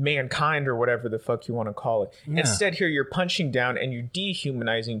mankind, or whatever the fuck you want to call it. Instead, here you're punching down and you're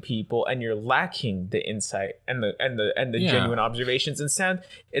dehumanizing people, and you're lacking the insight and the genuine observations. And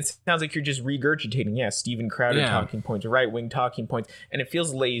it sounds like you're just regurgitating Steven Crowder talking points, right-wing talking points, and it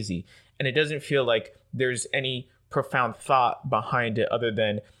feels lazy, and it doesn't feel like there's any profound thought behind it other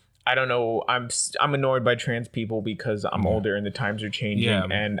than, I don't know, I'm annoyed by trans people because I'm older and the times are changing,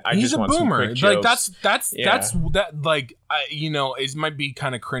 and I just want some quick jokes. Like that's like, you know, it might be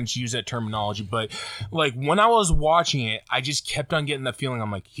kind of cringe to use that terminology, but like when I was watching it, I just kept on getting the feeling,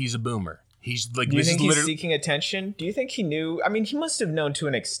 I'm like, he's a boomer. He's like, do you think he's seeking attention? Do you think he knew? I mean, he must have known to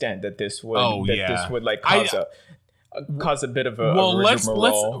an extent that this would this would like cause a bit of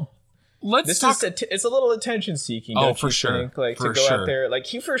a it's a little attention seeking. For sure. Think? Like, to go out there, like,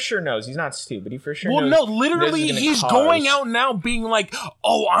 he for sure knows. He's not stupid. He for sure knows. Well, no, literally, he's going out now being like,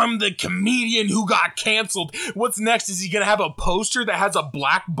 "Oh, I'm the comedian who got canceled." What's next? Is he gonna have a poster that has a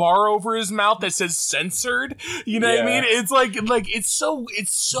black bar over his mouth that says "censored"? You know what I mean? It's like it's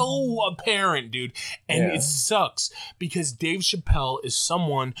so apparent, dude, and it sucks because Dave Chappelle is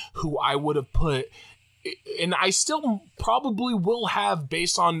someone who I would have put, and I still probably will have,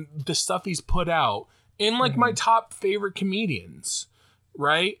 based on the stuff he's put out, in like my top favorite comedians,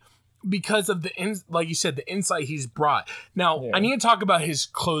 right? Because of like you said, the insight he's brought. Now, I need to talk about his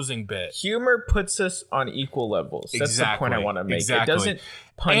closing bit. Humor puts us on equal levels. That's the point I want to make. Exactly. It doesn't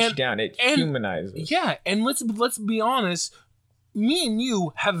punch down. It humanizes. Yeah, and let's be honest. Me and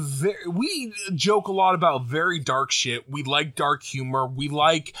you we joke a lot about very dark shit. We like dark humor. We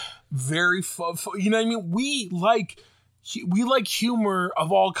like very you know what I mean? We like humor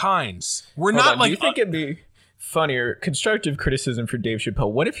of all kinds. We're not like. Do you think it'd be funnier? Constructive criticism for Dave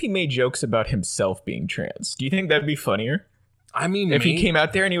Chappelle. What if he made jokes about himself being trans? Do you think that'd be funnier? I mean, if he came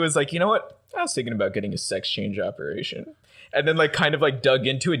out there and he was like, you know what? I was thinking about getting a sex change operation. And then like kind of like dug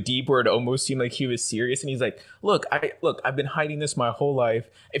into it deep where it almost seemed like he was serious. And he's like, look, I've been hiding this my whole life.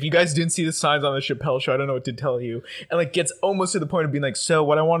 If you guys didn't see the signs on the Chappelle Show, I don't know what to tell you. And like gets almost to the point of being like, so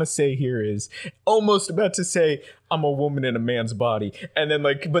what I want to say here is almost about to say I'm a woman in a man's body. And then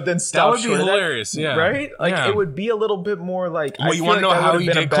like, but then stop. That would be hilarious. Yeah. Right? Like it would be a little bit more like, well, you want to know how he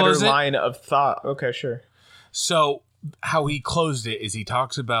did close it? Line of thought. Okay, sure. So how he closed it is he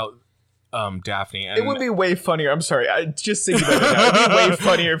talks about Daphne. And it would be way funnier. I'm sorry. I just thinking about it now. It'd be way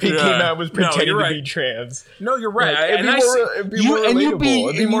funnier if he came out and was pretending to be trans. No, you're right. Like, it'd be more relatable.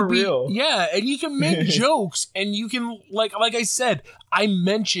 It'd be more real. Yeah, and you can make jokes, and you can, like I said, I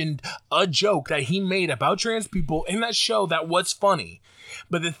mentioned a joke that he made about trans people in that show that was funny.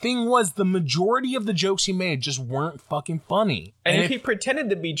 But the thing was, the majority of the jokes he made just weren't fucking funny. And if he pretended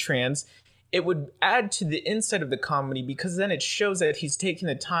to be trans, it would add to the insight of the comedy, because then it shows that he's taking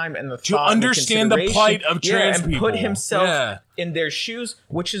the time and the thought to understand the plight of trans and people. Put himself in their shoes,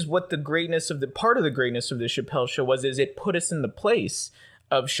 which is what part of the greatness of the Chappelle Show was, is it put us in the place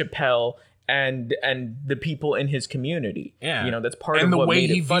of Chappelle and the people in his community. Yeah. You know, that's part of what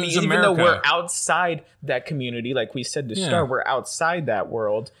made it funny. Even though we're outside that community, like we said to start, we're outside that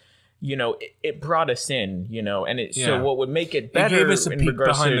world. You know, it brought us in, you know, and so what would make it better in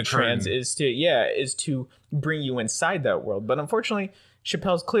regards to trans is to bring you inside that world. But unfortunately,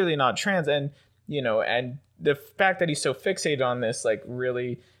 Chappelle's clearly not trans, and you know, and the fact that he's so fixated on this, like,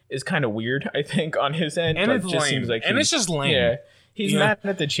 really is kind of weird, I think, on his end. And it just seems like it's just lame. Yeah. He's mad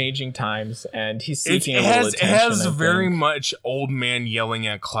at the changing times, and he's seeking a little attention. It has very much old man yelling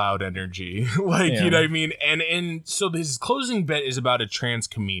at cloud energy. You know what I mean? And so his closing bit is about a trans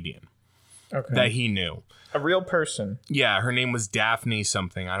comedian that he knew. A real person. Yeah, her name was Daphne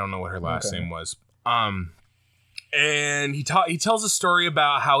something. I don't know what her last name was. And he tells a story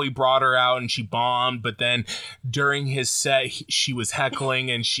about how he brought her out and she bombed, but then during his set she was heckling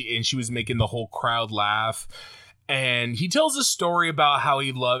and she was making the whole crowd laugh. And he tells a story about how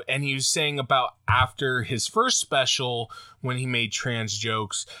he loved, and he was saying about after his first special when he made trans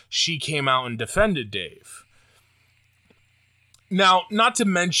jokes, she came out and defended Dave. Now, not to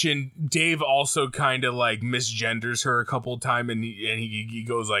mention, Dave also kind of like misgenders her a couple of times, and he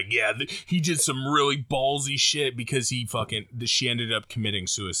goes like, yeah, he did some really ballsy shit because she ended up committing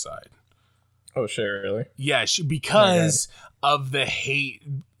suicide. Oh, shit, really? Yeah, because of the hate.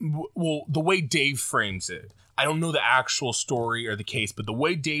 Well, the way Dave frames it. I don't know the actual story or the case, but the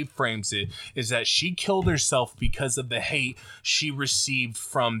way Dave frames it is that she killed herself because of the hate she received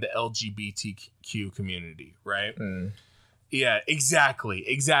from the LGBTQ community, right? Mm. Yeah, exactly.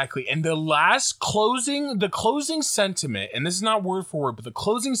 And the closing sentiment, and this is not word for word, but the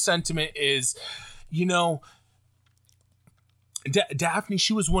closing sentiment is, Daphne,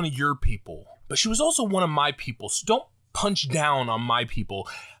 she was one of your people, but she was also one of my people. So don't punch down on my people.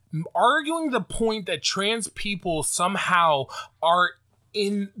 Arguing the point that trans people somehow are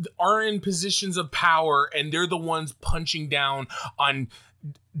in positions of power and they're the ones punching down on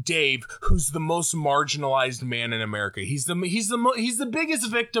Dave, who's the most marginalized man in America. He's the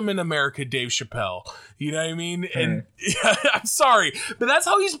biggest victim in America, Dave Chappelle. You know what I mean? And I'm sorry, but that's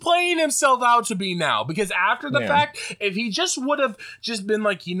how he's playing himself out to be now. Because after the fact, if he just would have just been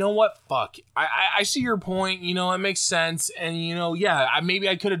like, you know what, fuck, I see your point. It makes sense, and maybe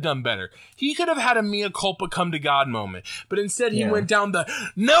I could have done better. He could have had a mea culpa, come to God moment, but instead he went down the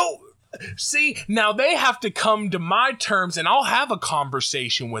no. See, now they have to come to my terms and I'll have a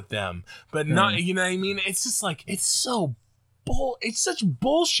conversation with them, but not, you know what I mean? It's just like, it's such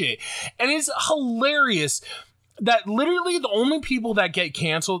bullshit. And it's hilarious that literally the only people that get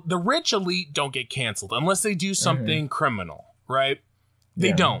canceled, the rich elite don't get canceled unless they do something criminal, right?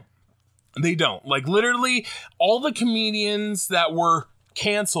 They don't. Like literally all the comedians that were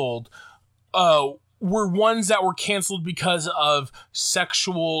canceled, were ones that were canceled because of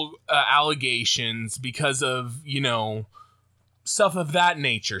sexual allegations, because of, stuff of that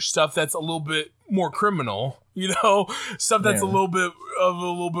nature, stuff that's a little bit more criminal, stuff that's a little bit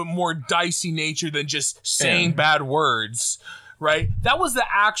more dicey nature than just saying bad words, right? That was the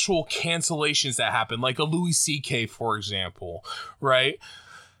actual cancellations that happened, like a Louis C.K., for example, right?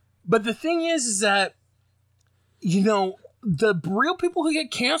 But the thing is that, the real people who get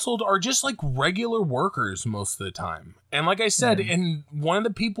canceled are just like regular workers most of the time. And like I said, and one of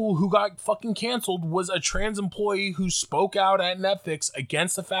the people who got fucking canceled was a trans employee who spoke out at Netflix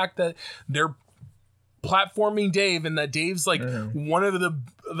against the fact that they're platforming Dave and that Dave's like one of the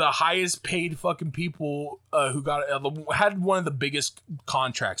highest paid fucking people who had one of the biggest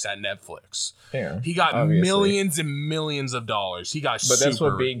contracts at Netflix. Yeah, he got millions and millions of dollars. But that's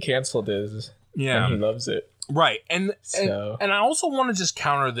what being canceled is. Yeah, and he loves it. Right. And I also want to just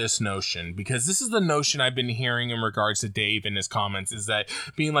counter this notion, because this is the notion I've been hearing in regards to Dave in his comments, is that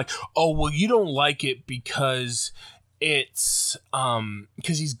being like, oh, well, you don't like it because it's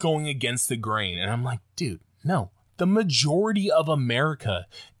because he's going against the grain. And I'm like, dude, no, the majority of America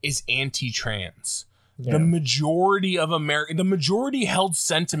is anti-trans. Yeah. The majority of America, the majority held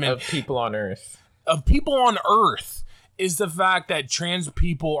sentiment of people on Earth is the fact that trans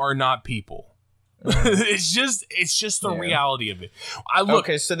people are not people. It's just the reality of it.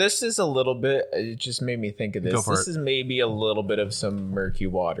 Okay, so this is a little bit, it just made me think of this. This is maybe a little bit of some murky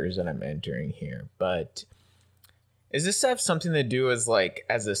waters that I'm entering here, but is this have something to do as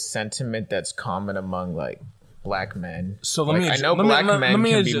a sentiment that's common among like black men? So I know black men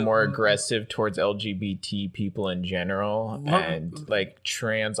can be more aggressive towards LGBT people in general, and like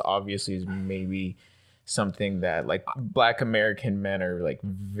trans obviously is maybe something that like black American men are like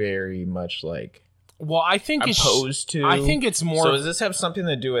very much like. Well, I think opposed to. I think it's more. So does this have something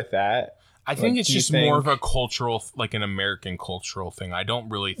to do with that? I think it's just more of a cultural, like an American cultural thing. I don't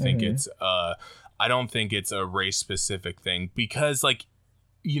really think it's. I don't think it's a race specific thing, because, like,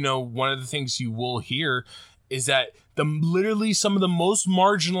 one of the things you will hear is that literally some of the most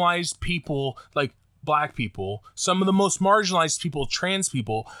marginalized people, like black people, some of the most marginalized people, trans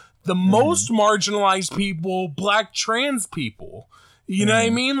people, the most marginalized people, black trans people. You know what I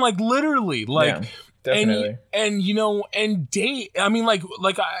mean? Like literally, like. Yeah. Definitely. And Dave, I mean,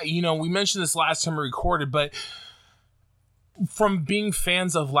 we mentioned this last time we recorded, but from being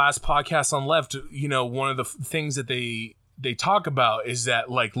fans of Last Podcast on Left, one of the things that they talk about is that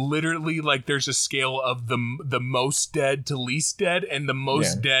like literally like there's a scale of the most dead to least dead, and the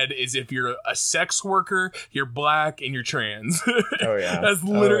most dead is if you're a sex worker, you're black, and you're trans. Oh yeah, that's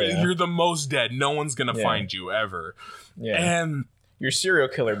literally you're the most dead. No one's gonna find you ever. Yeah, and you're serial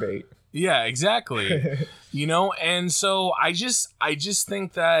killer bait. Yeah, exactly. You know, and so I just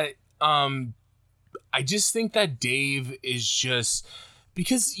think that Dave is just,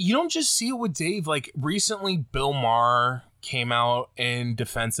 because you don't just see it with Dave. Like recently, Bill Maher came out in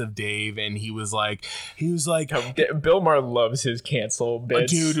defense of Dave, and he was like, Bill Maher loves his cancel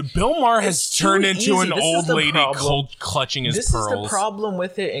bits. Dude, Bill Maher has turned into an old lady clutching his pearls. This is the problem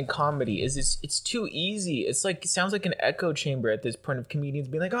with it in comedy. Is it's too easy. It's like, it sounds like an echo chamber at this point of comedians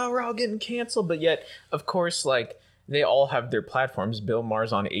being like, oh, we're all getting canceled, but yet, of course, like, they all have their platforms. Bill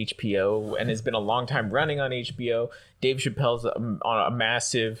Maher's on HBO and has been a long time running on HBO. Dave Chappelle's on a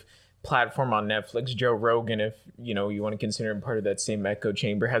massive platform on Netflix. Joe Rogan, if you want to consider him part of that same echo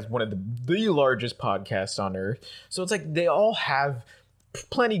chamber, has one of the largest podcasts on earth. So it's like they all have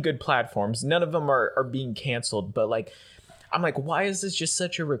plenty good platforms. None of them are being canceled, but like, I'm like, why is this just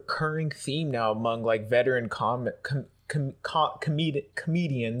such a recurring theme now among like veteran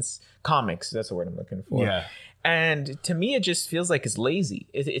comedians, comics? That's the word I'm looking for. Yeah. And to me, it just feels like it's lazy.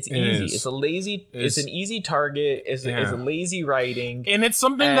 It's easy. It's an easy target. It's a lazy writing. And it's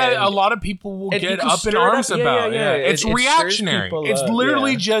something that a lot of people will get up in arms about. Yeah. It's reactionary. It's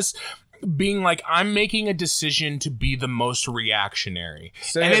literally just being like, I'm making a decision to be the most reactionary.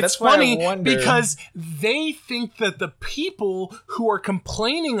 So, and it's funny because they think that the people who are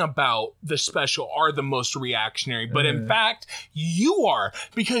complaining about the special are the most reactionary. But in fact, you are,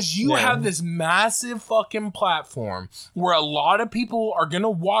 because you have this massive fucking platform where a lot of people are going to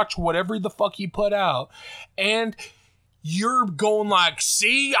watch whatever the fuck you put out. And you're going like,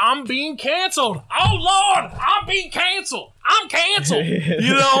 see, I'm being canceled. Oh, Lord, I'm being canceled. I'm canceled.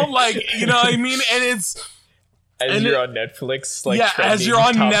 You know, like, you know what I mean? And it's... As you're on Netflix, like, as you're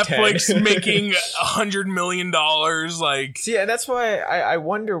on Netflix making $100 million, like... See, and that's why I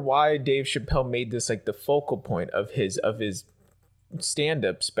wonder why Dave Chappelle made this, like, the focal point of his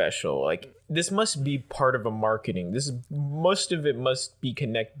stand-up special. Like, this must be part of a marketing. Most of it must be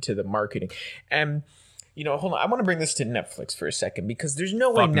connected to the marketing. And... hold on. I want to bring this to Netflix for a second, because there's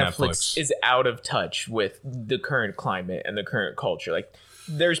no way Netflix is out of touch with the current climate and the current culture. Like,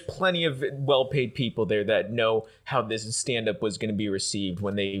 there's plenty of well-paid people there that know how this stand-up was going to be received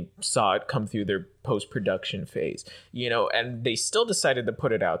when they saw it come through their post-production phase, and they still decided to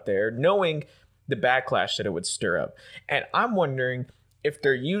put it out there, knowing the backlash that it would stir up. And I'm wondering if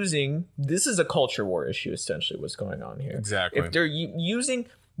they're using, this is a culture war issue, essentially, what's going on here. Exactly. If they're using...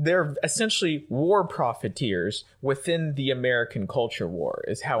 They're essentially war profiteers within the American culture war,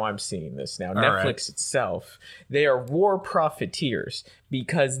 is how I'm seeing this now. Netflix itself, they are war profiteers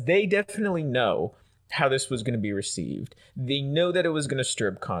because they definitely know how this was going to be received. They know that it was going to stir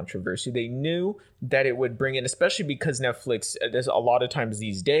up controversy. They knew that it would bring in, especially because Netflix, there's a lot of times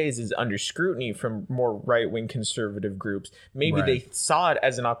these days, is under scrutiny from more right-wing conservative groups. Maybe they saw it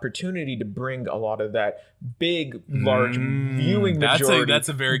as an opportunity to bring a lot of that big, large viewing majority that's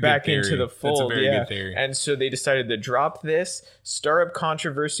a very back good into the fold. That's a very good theory. And so they decided to drop this, stir up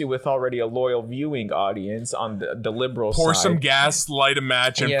controversy with already a loyal viewing audience on the liberal side. Pour some gas, light a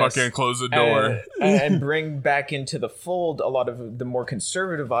match, and fucking close the door. And bring back into the fold a lot of the more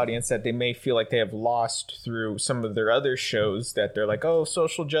conservative audience that they may feel like they have lost through some of their other shows that they're like, oh,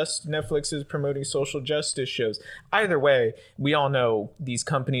 social justice, Netflix is promoting social justice shows. Either way, we all know these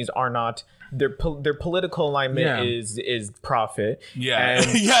companies are not, their political alignment is profit. Yeah.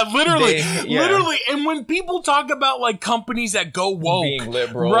 And literally. Literally. And when people talk about like companies that go woke, being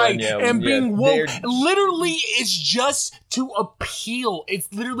liberal, right, and being woke, literally it's just to appeal. It's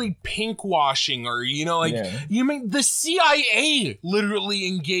literally pink washing, or you mean the CIA literally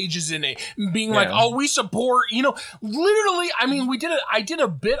engages in it, being like, oh, we support, literally. I mean, I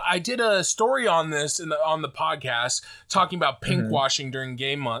did a story on this on the podcast talking about pink washing during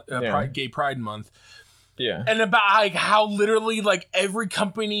Gay Pride Month. Yeah. And about like how literally like every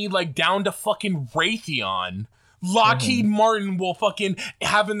company, like down to fucking Raytheon, Lockheed Martin will fucking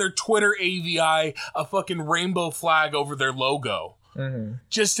have in their Twitter AVI a fucking rainbow flag over their logo.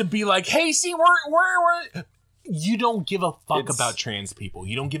 Just to be like, hey, see, we're you don't give a fuck about trans people.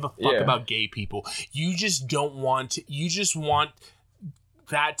 You don't give a fuck about gay people. You just don't want to, you just want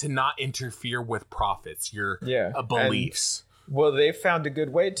that to not interfere with profits, your beliefs. Well, they found a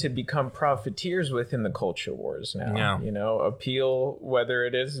good way to become profiteers within the culture wars now. Yeah. You know, appeal, whether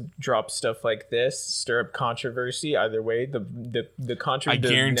it is drop stuff like this, stir up controversy. Either way, the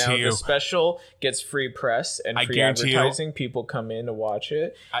controversy now the special gets free press and free advertising. People come in to watch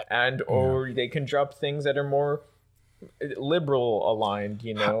it, or they can drop things that are more liberal aligned,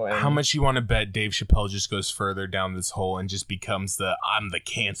 you know. How much you want to bet Dave Chappelle just goes further down this hole and just becomes I'm the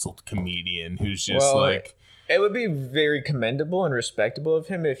canceled comedian who's just like... It would be very commendable and respectable of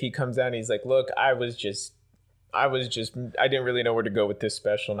him if he comes out and he's like, look, I didn't really know where to go with this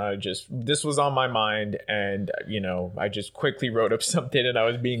special, and this was on my mind, and you know, I just quickly wrote up something, and I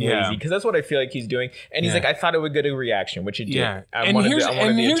was being lazy, because that's what I feel like he's doing. And he's like, I thought it would get a reaction, which it did. Yeah. And here's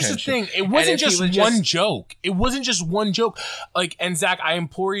the thing: it wasn't just one joke. It wasn't just one joke. Like, and Zach, I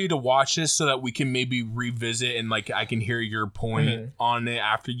implore you to watch this so that we can maybe revisit and like I can hear your point on it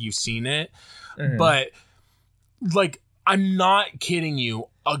after you've seen it. But like, I'm not kidding you.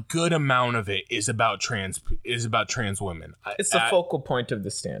 A good amount of it is about trans women. It's the focal point of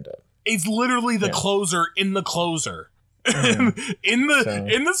the stand-up. It's literally the closer in the closer. in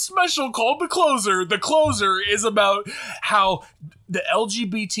the special called The Closer. The Closer is about how the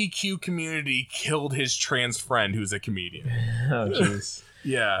LGBTQ community killed his trans friend who's a comedian. Oh jeez.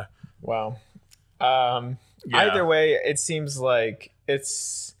 Yeah. Wow. Either way, it seems like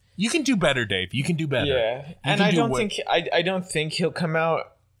it's... You can do better, Dave. You can do better. Yeah. And I don't think he'll come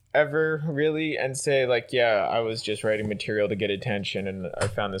out ever really and say like, yeah, I was just writing material to get attention and I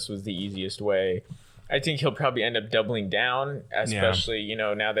found this was the easiest way. I think he'll probably end up doubling down, especially, you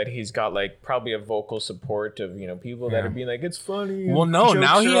know, now that he's got like probably a vocal support of, you know, people that are being like, it's funny. Well, no,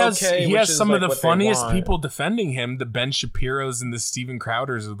 now he has some of the funniest people defending him, the Ben Shapiros and the Steven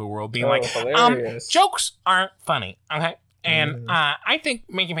Crowders of the world, being like, jokes aren't funny, okay? And I think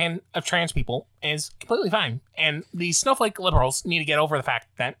making fun of trans people is completely fine. And the snowflake liberals need to get over the fact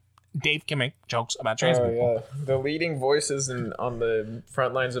that Dave can make jokes about trans people. Yeah. The leading voices on the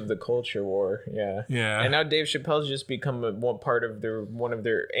front lines of the culture war. Yeah. Yeah. And now Dave Chappelle's just become one of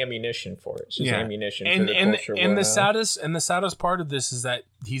their ammunition for it. It's just ammunition for the culture war. And the saddest part of this is that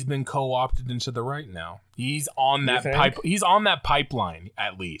he's been co-opted into the right now. He's on that He's on that pipeline,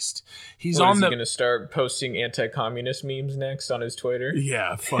 at least. Is he going to start posting anti-communist memes next on his Twitter?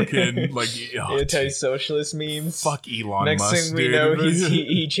 Yeah, fucking like anti-socialist memes. Fuck Elon Next Musk, thing we know,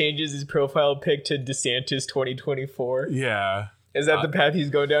 he changes his profile pic to DeSantis 2024. Yeah. Is that the path he's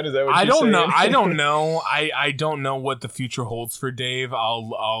going down? Is that what I you're saying? know. I don't know. I don't know what the future holds for Dave.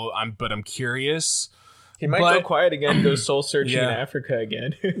 But I'm curious. He might go quiet again, go soul searching in Africa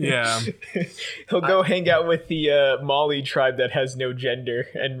again. Yeah. He'll go hang out with the Mali tribe that has no gender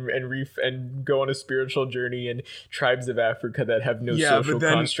and go on a spiritual journey in tribes of Africa that have no social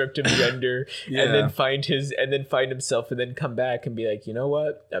construct of gender. And then find himself and then come back and be like, you know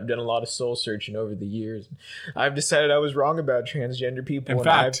what? I've done a lot of soul searching over the years. I've decided I was wrong about transgender people. In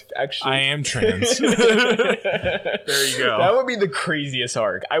fact, I am trans. There you go. That would be the craziest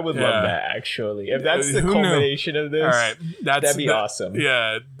arc. I would love that, actually. If that's the culmination of this, all right, that'd be awesome.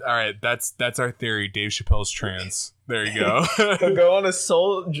 Yeah, all right, that's our theory. Dave Chappelle's trans. There you go. He'll go on a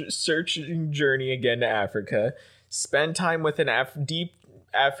soul searching journey again to Africa, spend time with an deep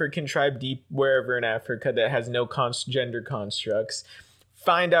African tribe, deep wherever in Africa that has no gender constructs,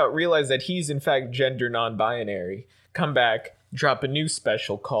 realize that he's in fact gender non-binary, come back, drop a new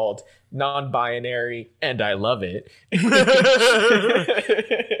special called Non-Binary and I Love It.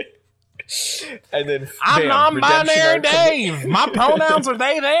 And then I'm non-binary Dave. My pronouns are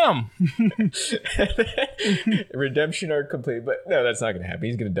they them. Redemption arc complete, but no, that's not gonna happen.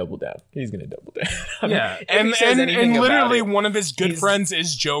 He's gonna double down. Yeah, and literally one of his good friends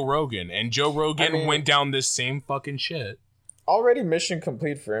is Joe Rogan, and Joe Rogan went down this same fucking shit. Already mission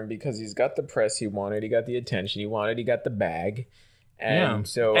complete for him because he's got the press he wanted, he got the attention he wanted, he got the bag, and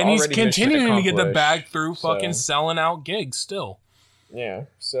he's continuing to get the bag through fucking selling out gigs still. Yeah,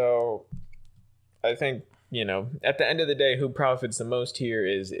 so I think, you know, at the end of the day, who profits the most here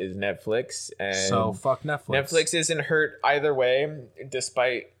is Netflix. And so fuck Netflix. Netflix isn't hurt either way,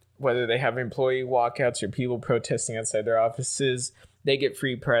 despite whether they have employee walkouts or people protesting outside their offices. They get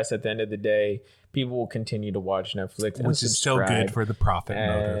free press at the end of the day. People will continue to watch Netflix, which is still good for the profit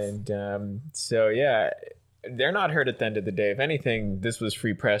motive. And so, yeah, they're not hurt at the end of the day. If anything, this was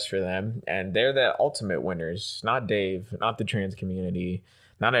free press for them, and they're the ultimate winners. Not Dave, not the trans community,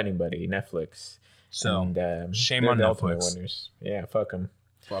 not anybody. Netflix. So shame on the Netflix. Ultimate winners. Yeah, fuck them.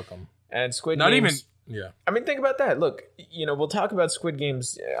 And Squid not Games. Even. Yeah. I mean, think about that. Look, you know, we'll talk about Squid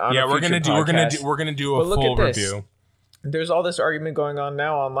Games. We're gonna do a full review. there's all this argument going on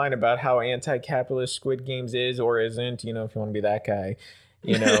now online about how anti-capitalist Squid Games is or isn't. You know, if you want to be that guy.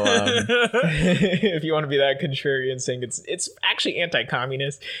 You know, if you want to be that contrarian, saying it's actually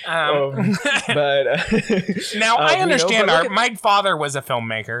anti-communist. But now I understand. My father was a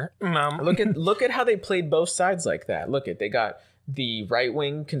filmmaker. Look at how they played both sides like that. They got the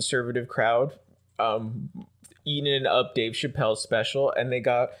right-wing conservative crowd eating up Dave Chappelle's special, and they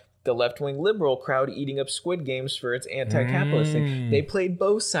got the left-wing liberal crowd eating up Squid Games for its anti-capitalist thing. They played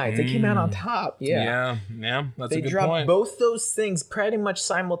both sides. They came out on top. Yeah. That's a good point. They dropped both those things pretty much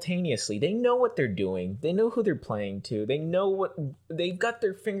simultaneously. They know what they're doing. They know who they're playing to. They know what they've got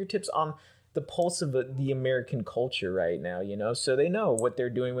their fingertips on the pulse of the American culture right now. You know, so they know what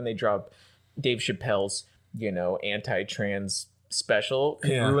they're doing when they drop Dave Chappelle's anti-trans special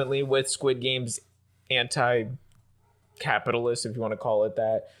congruently with Squid Games anti-capitalist, if you want to call it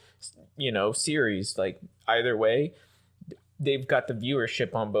that. Series. Like, either way, they've got the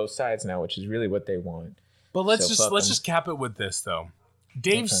viewership on both sides now, which is really what they want. But let's just cap it with this though.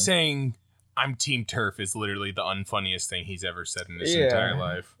 Dave's saying I'm Team Turf is literally the unfunniest thing he's ever said in his entire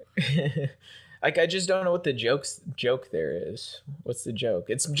life. Like, I just don't know what the joke there is. What's the joke?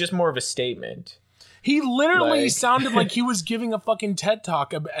 It's just more of a statement. He literally sounded like he was giving a fucking TED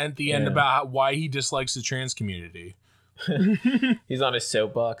talk at the end about why he dislikes the trans community. He's on his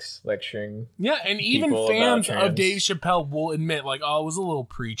soapbox lecturing. Yeah, and even fans of Dave Chappelle will admit, like, oh, it was a little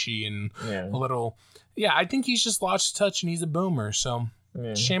preachy and a little. Yeah, I think he's just lost touch and he's a boomer. So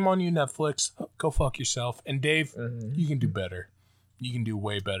shame on you, Netflix. Go fuck yourself. And Dave, you can do better. You can do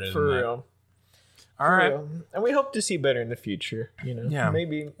way better than that. For real. All right. And we hope to see better in the future.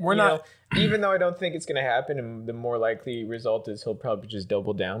 Maybe we're not. Even though I don't think it's going to happen, and the more likely result is he'll probably just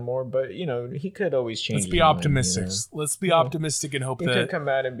double down more. But he could always change. Let's be optimistic. Let's be optimistic and hope he could come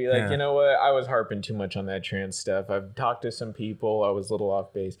out and be like, you know what, I was harping too much on that trans stuff. I've talked to some people. I was a little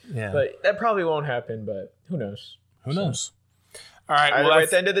off base. Yeah. But that probably won't happen. But who knows? Who knows? All right.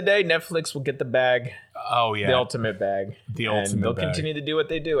 At the end of the day, Netflix will get the bag. Oh, yeah. The ultimate bag. And they'll continue to do what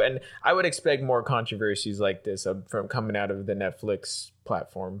they do. And I would expect more controversies like this from coming out of the Netflix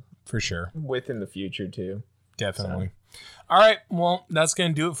platform. For sure. Within the future, too. Definitely. So. All right. Well, that's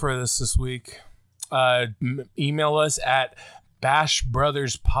going to do it for us this week. Email us at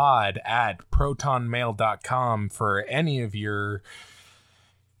bashbrotherspod@protonmail.com for any of your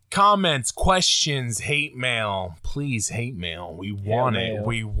comments, questions, hate mail. Please, hate mail. We want it.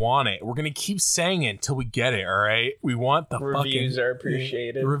 We want it. We're going to keep saying it until we get it, all right? We want the reviews are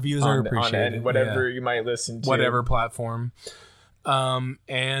appreciated. Reviews are appreciated. On whatever you might listen to. Whatever platform. All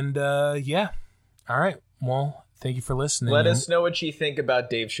right. Well, thank you for listening. Let us know what you think about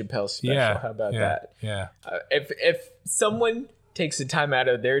Dave Chappelle's special. How about that? Yeah. If someone takes the time out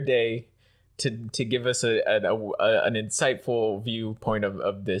of their day to give us an insightful viewpoint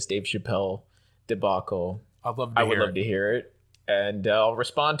of this Dave Chappelle debacle, I would love to hear it, and I'll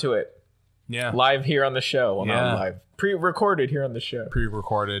respond to it. Yeah, live here on the show. Well, not live, pre-recorded here on the show.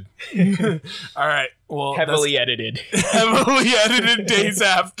 Pre-recorded. All right. Well, heavily edited. Heavily edited days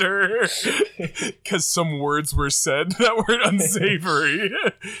after, because some words were said that were unsavory.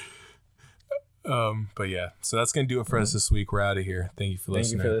 But yeah, so that's gonna do it for us this week. We're out of here. Thank you for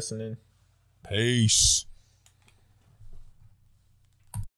listening. Thank you for listening. Peace.